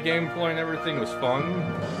 Overall, the gameplay and everything was fun.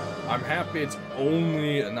 I'm happy it's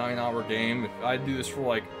only a 9-hour game. If I do this for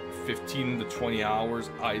like 15 to 20 hours,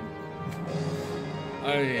 no.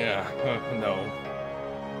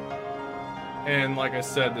 And like I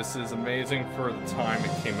said, this is amazing for the time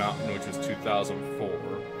it came out in, which was 2004.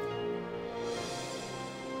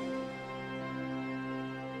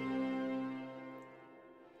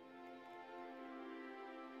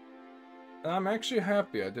 And I'm actually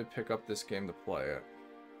happy I did pick up this game to play it.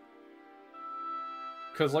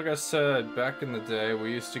 Because like I said, back in the day,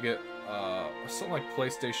 we used to get something like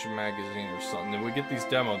PlayStation Magazine or something, and we'd get these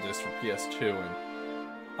demo discs for PS2, and...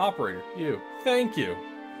 Operator, you. Thank you!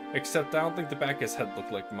 Except I don't think the back of his head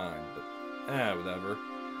looked like mine, but... whatever.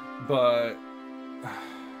 But...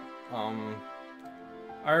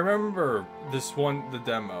 I remember the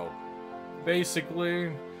demo.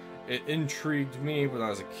 Basically, it intrigued me when I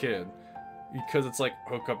was a kid. Because it's like,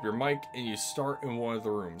 hook up your mic, and you start in one of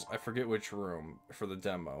the rooms. I forget which room for the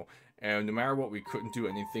demo. And no matter what, we couldn't do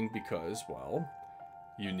anything because, well,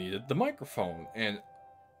 you needed the microphone. And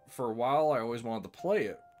for a while, I always wanted to play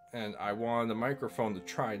it. And I wanted a microphone to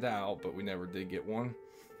try it out, but we never did get one.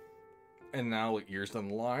 And now, like, years down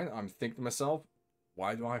the line, I'm thinking to myself,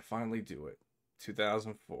 why do I finally do it?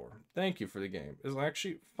 2004. Thank you for the game. It was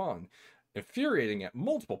actually fun. Infuriating at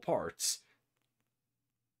multiple parts.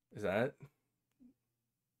 Is that it?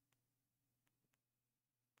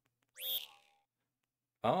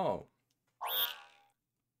 Oh.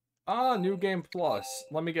 Ah, New Game Plus.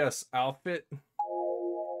 Let me guess. Outfit?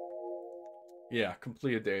 Yeah,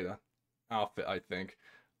 completed data. Outfit, I think.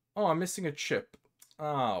 Oh, I'm missing a chip.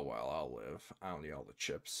 Ah, well, I'll live. I don't need all the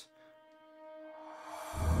chips.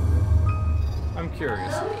 I'm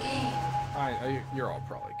curious. You're all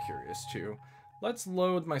probably curious, too. Let's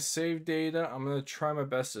load my save data. I'm going to try my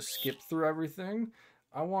best to skip through everything.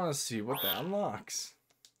 I want to see what that unlocks.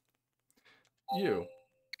 You.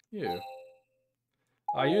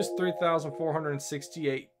 I used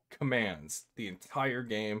 3,468 commands the entire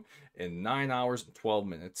game in 9 hours and 12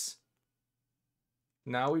 minutes.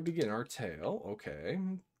 Now we begin our tale. Okay.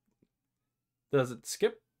 Does it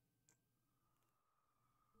skip?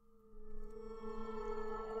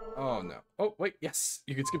 Oh, no. Oh, wait. Yes.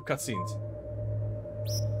 You can skip cutscenes.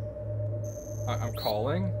 I'm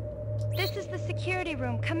calling. This is the security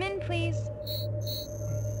room. Come in, please.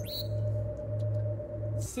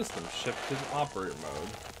 System shifted operator mode.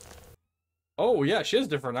 Oh, yeah, she has a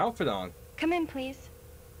different outfit on. Come in, please.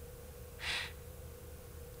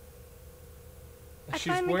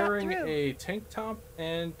 She's wearing a tank top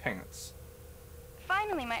and pants.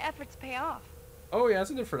 Finally, my efforts pay off. Oh, yeah,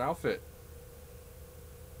 it's a different outfit.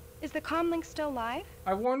 Is the comlink still live?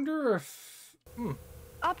 I wonder if...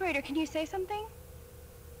 Operator, can you say something?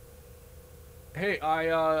 Hey,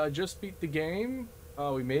 I just beat the game.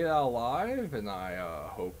 We made it out alive, and I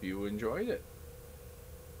hope you enjoyed it.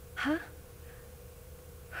 Huh?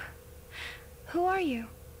 Who are you?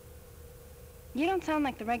 You don't sound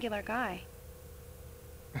like the regular guy.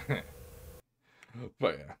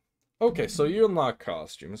 But yeah. Okay, so you unlock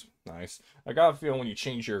costumes. Nice. I got a feeling when you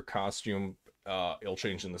change your costume, it'll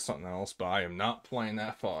change into something else, but I am not playing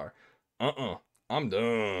that far. I'm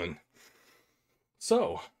done.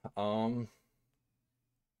 So,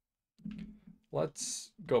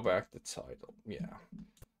 let's go back to title. Yeah.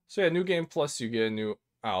 So yeah, New Game Plus, you get a new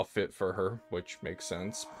outfit for her, which makes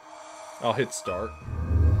sense. I'll hit start.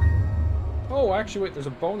 Oh, actually, wait, there's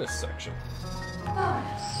a bonus section.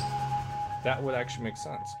 Bonus. That would actually make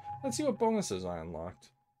sense. Let's see what bonuses I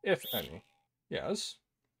unlocked. If any. Yes.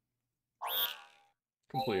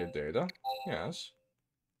 Completed data. Yes.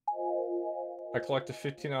 I collected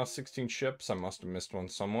 15 out of 16 chips. I must have missed one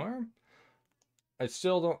somewhere. I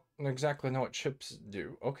still don't exactly know what chips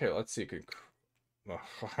do. Okay, let's see.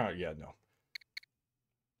 Yeah, no.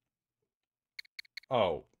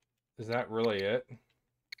 Oh. Is that really it?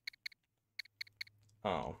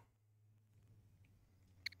 Oh.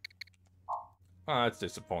 Ah, that's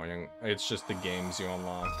disappointing. It's just the games you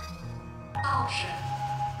unlock. Option.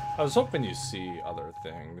 I was hoping you see other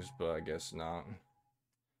things, but I guess not.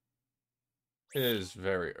 It is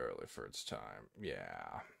very early for its time.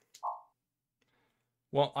 Yeah.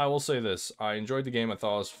 Well, I will say this. I enjoyed the game. I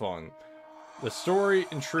thought it was fun. The story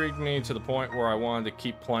intrigued me to the point where I wanted to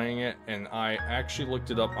keep playing it, and I actually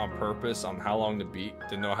looked it up on purpose on how long to beat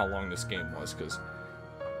to know how long this game was, because,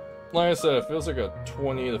 like I said, it feels like a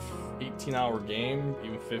 20 to 18 hour game,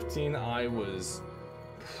 even 15. I was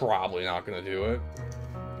probably not going to do it,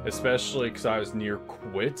 especially because I was near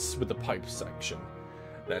quits with the pipe section.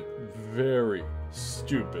 That very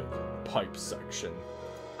stupid pipe section.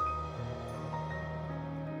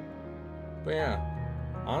 But yeah.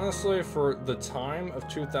 Honestly, for the time of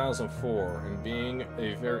 2004 and being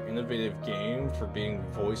a very innovative game for being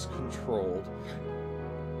voice controlled,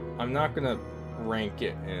 I'm not gonna rank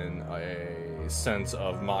it in a sense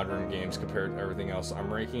of modern games compared to everything else.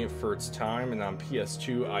 I'm ranking it for its time, and on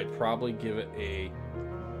PS2, I'd probably give it a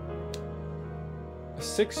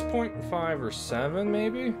 6.5 or 7,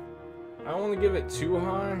 maybe? I don't want to give it too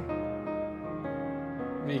high,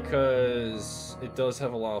 because it does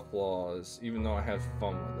have a lot of flaws, even though I had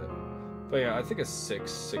fun with it. But yeah, I think a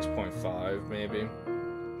 6.5 maybe.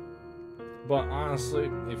 But honestly,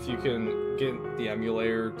 if you can get the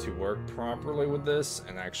emulator to work properly with this,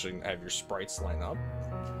 and actually have your sprites line up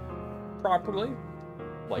properly,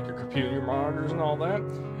 like your computer monitors and all that,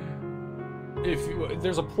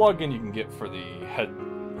 there's a plug-in you can get for the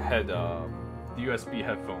the USB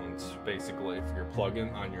headphones, basically, for your plug-in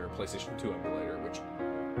on your PlayStation 2 emulator, which,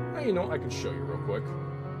 you know, I can show you real quick.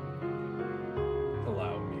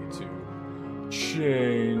 Allow me to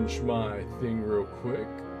change my thing real quick.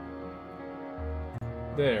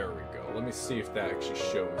 There we go. Let me see if that actually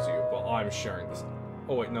shows you. Well, I'm sharing this.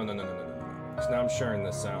 Oh, wait, no. Because now I'm sharing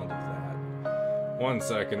the sound of that. 1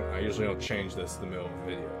 second. I usually don't change this in the middle of a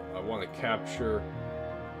video. I want to capture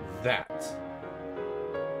that.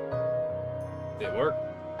 Did it work?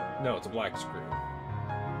 No, it's a black screen.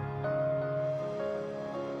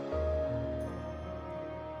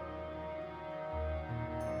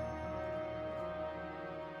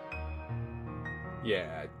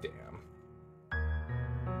 Yeah, damn.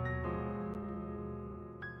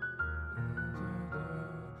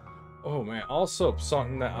 Oh man, also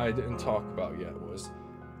something that I didn't talk about yet was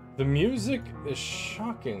the music is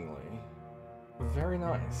shockingly very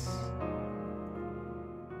nice.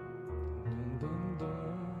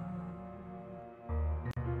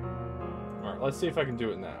 Alright, let's see if I can do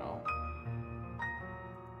it now.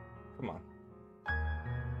 Come on.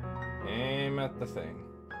 Aim at the thing.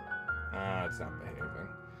 Ah, it's not behaving.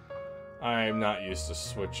 I'm not used to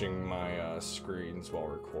switching my screens while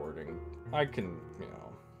recording. I can, you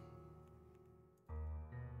know,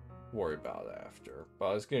 worry about it after. But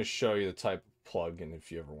I was going to show you the type of plugin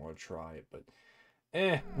if you ever want to try it. But,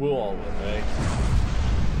 we'll all live, eh?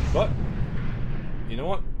 But, you know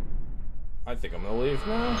what? I think I'm going to leave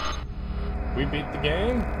now. We beat the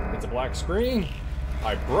game. It's a black screen.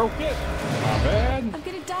 I broke it. My bad. I'm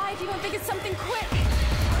gonna die if you don't think it's something quick.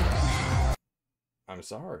 I'm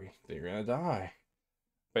sorry that you're gonna die.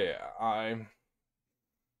 But yeah,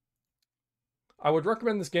 I would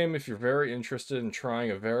recommend this game if you're very interested in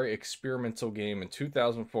trying a very experimental game in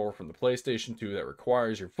 2004 from the PlayStation 2 that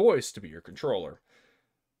requires your voice to be your controller.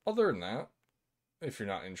 Other than that, if you're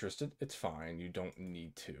not interested, it's fine. You don't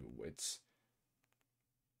need to. It's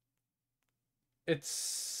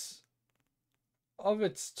of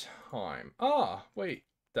its time. Ah, wait.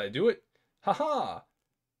 Did I do it? Haha!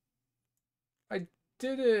 I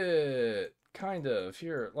did it! Kind of.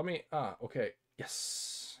 Here, let me... okay.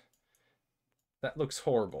 Yes. That looks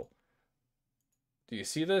horrible. Do you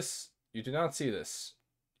see this? You do not see this.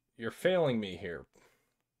 You're failing me here.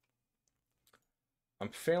 I'm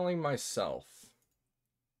failing myself.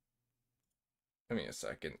 Give me a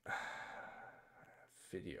second.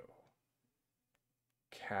 Video.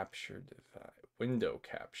 Capture device. Window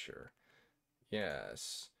capture.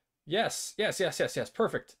 Yes. Yes.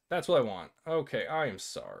 Perfect. That's what I want. Okay, I am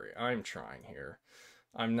sorry. I'm trying here.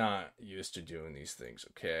 I'm not used to doing these things,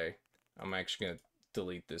 okay? I'm actually going to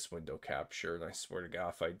delete this window capture, and I swear to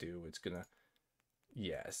God, if I do, it's going to...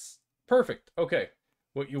 Yes. Perfect. Okay.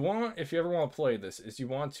 What you want, if you ever want to play this, is you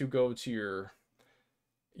want to go to your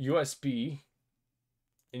USB,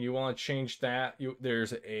 and you want to change that.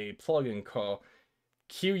 There's a plugin called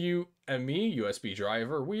QUME USB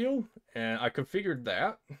driver wheel, and I configured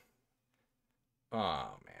that.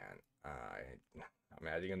 Oh man, I'm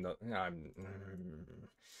adding another.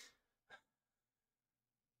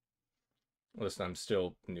 Listen, I'm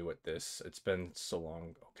still new at this. It's been so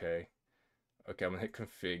long. Okay, I'm gonna hit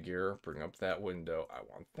configure. Bring up that window. I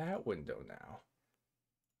want that window now.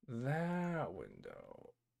 That window.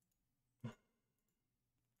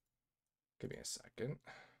 Give me a second.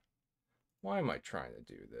 Why am I trying to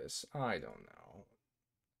do this? I don't know.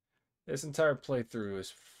 This entire playthrough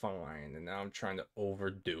is fine, and now I'm trying to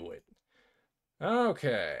overdo it.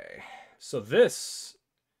 Okay, so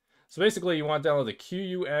basically you want to download the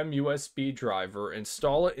QUME USB driver,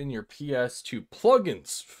 install it in your PS2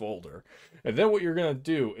 plugins folder, and then what you're going to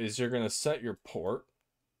do is you're going to set your port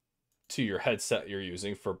to your headset you're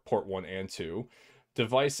using for port 1 and 2.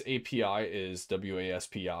 Device API is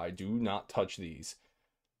WASPI. Do not touch these.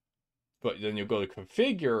 But then you'll go to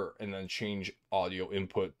configure and then change audio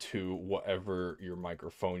input to whatever your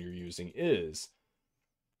microphone you're using is,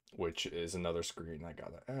 which is another screen I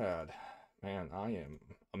gotta add. Man, I am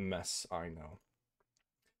a mess, I know.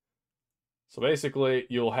 So basically,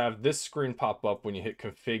 you'll have this screen pop up when you hit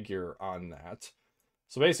configure on that.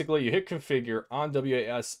 So basically, you hit configure on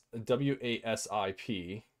WASAPI,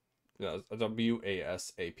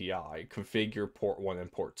 configure port 1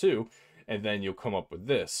 and port 2, and then you'll come up with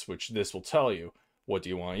this, which this will tell you, what do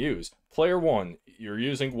you want to use? Player 1, you're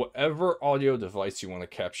using whatever audio device you want to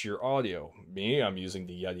capture your audio. Me, I'm using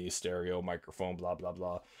the Yeti stereo microphone, blah, blah,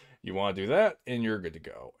 blah. You want to do that, and you're good to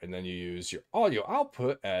go. And then you use your audio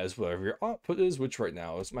output as whatever your output is, which right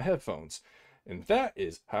now is my headphones. And that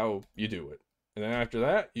is how you do it. And then after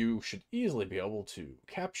that, you should easily be able to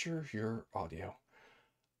capture your audio.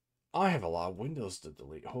 I have a lot of windows to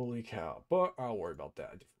delete, holy cow, but I'll worry about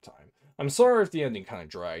that a different time. I'm sorry if the ending kind of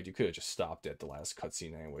dragged. You could have just stopped at the last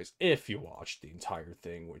cutscene anyways, if you watched the entire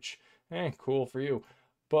thing, which, cool for you.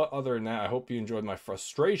 But other than that, I hope you enjoyed my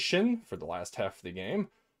frustration for the last half of the game.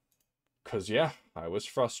 Because, yeah, I was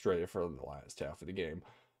frustrated for the last half of the game.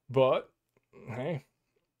 But, hey,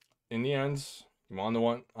 in the end, you want to know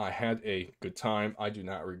what? I had a good time. I do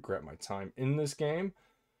not regret my time in this game.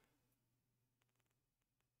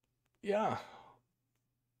 Yeah,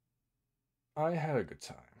 I had a good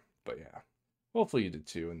time. But yeah, hopefully you did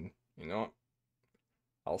too. And you know what?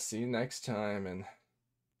 I'll see you next time. And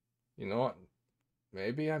you know what?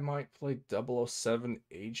 Maybe I might play 007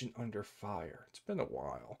 Agent Under Fire. It's been a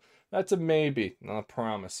while. That's a maybe, not a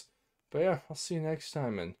promise. But yeah, I'll see you next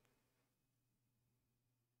time. And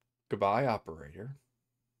goodbye, operator.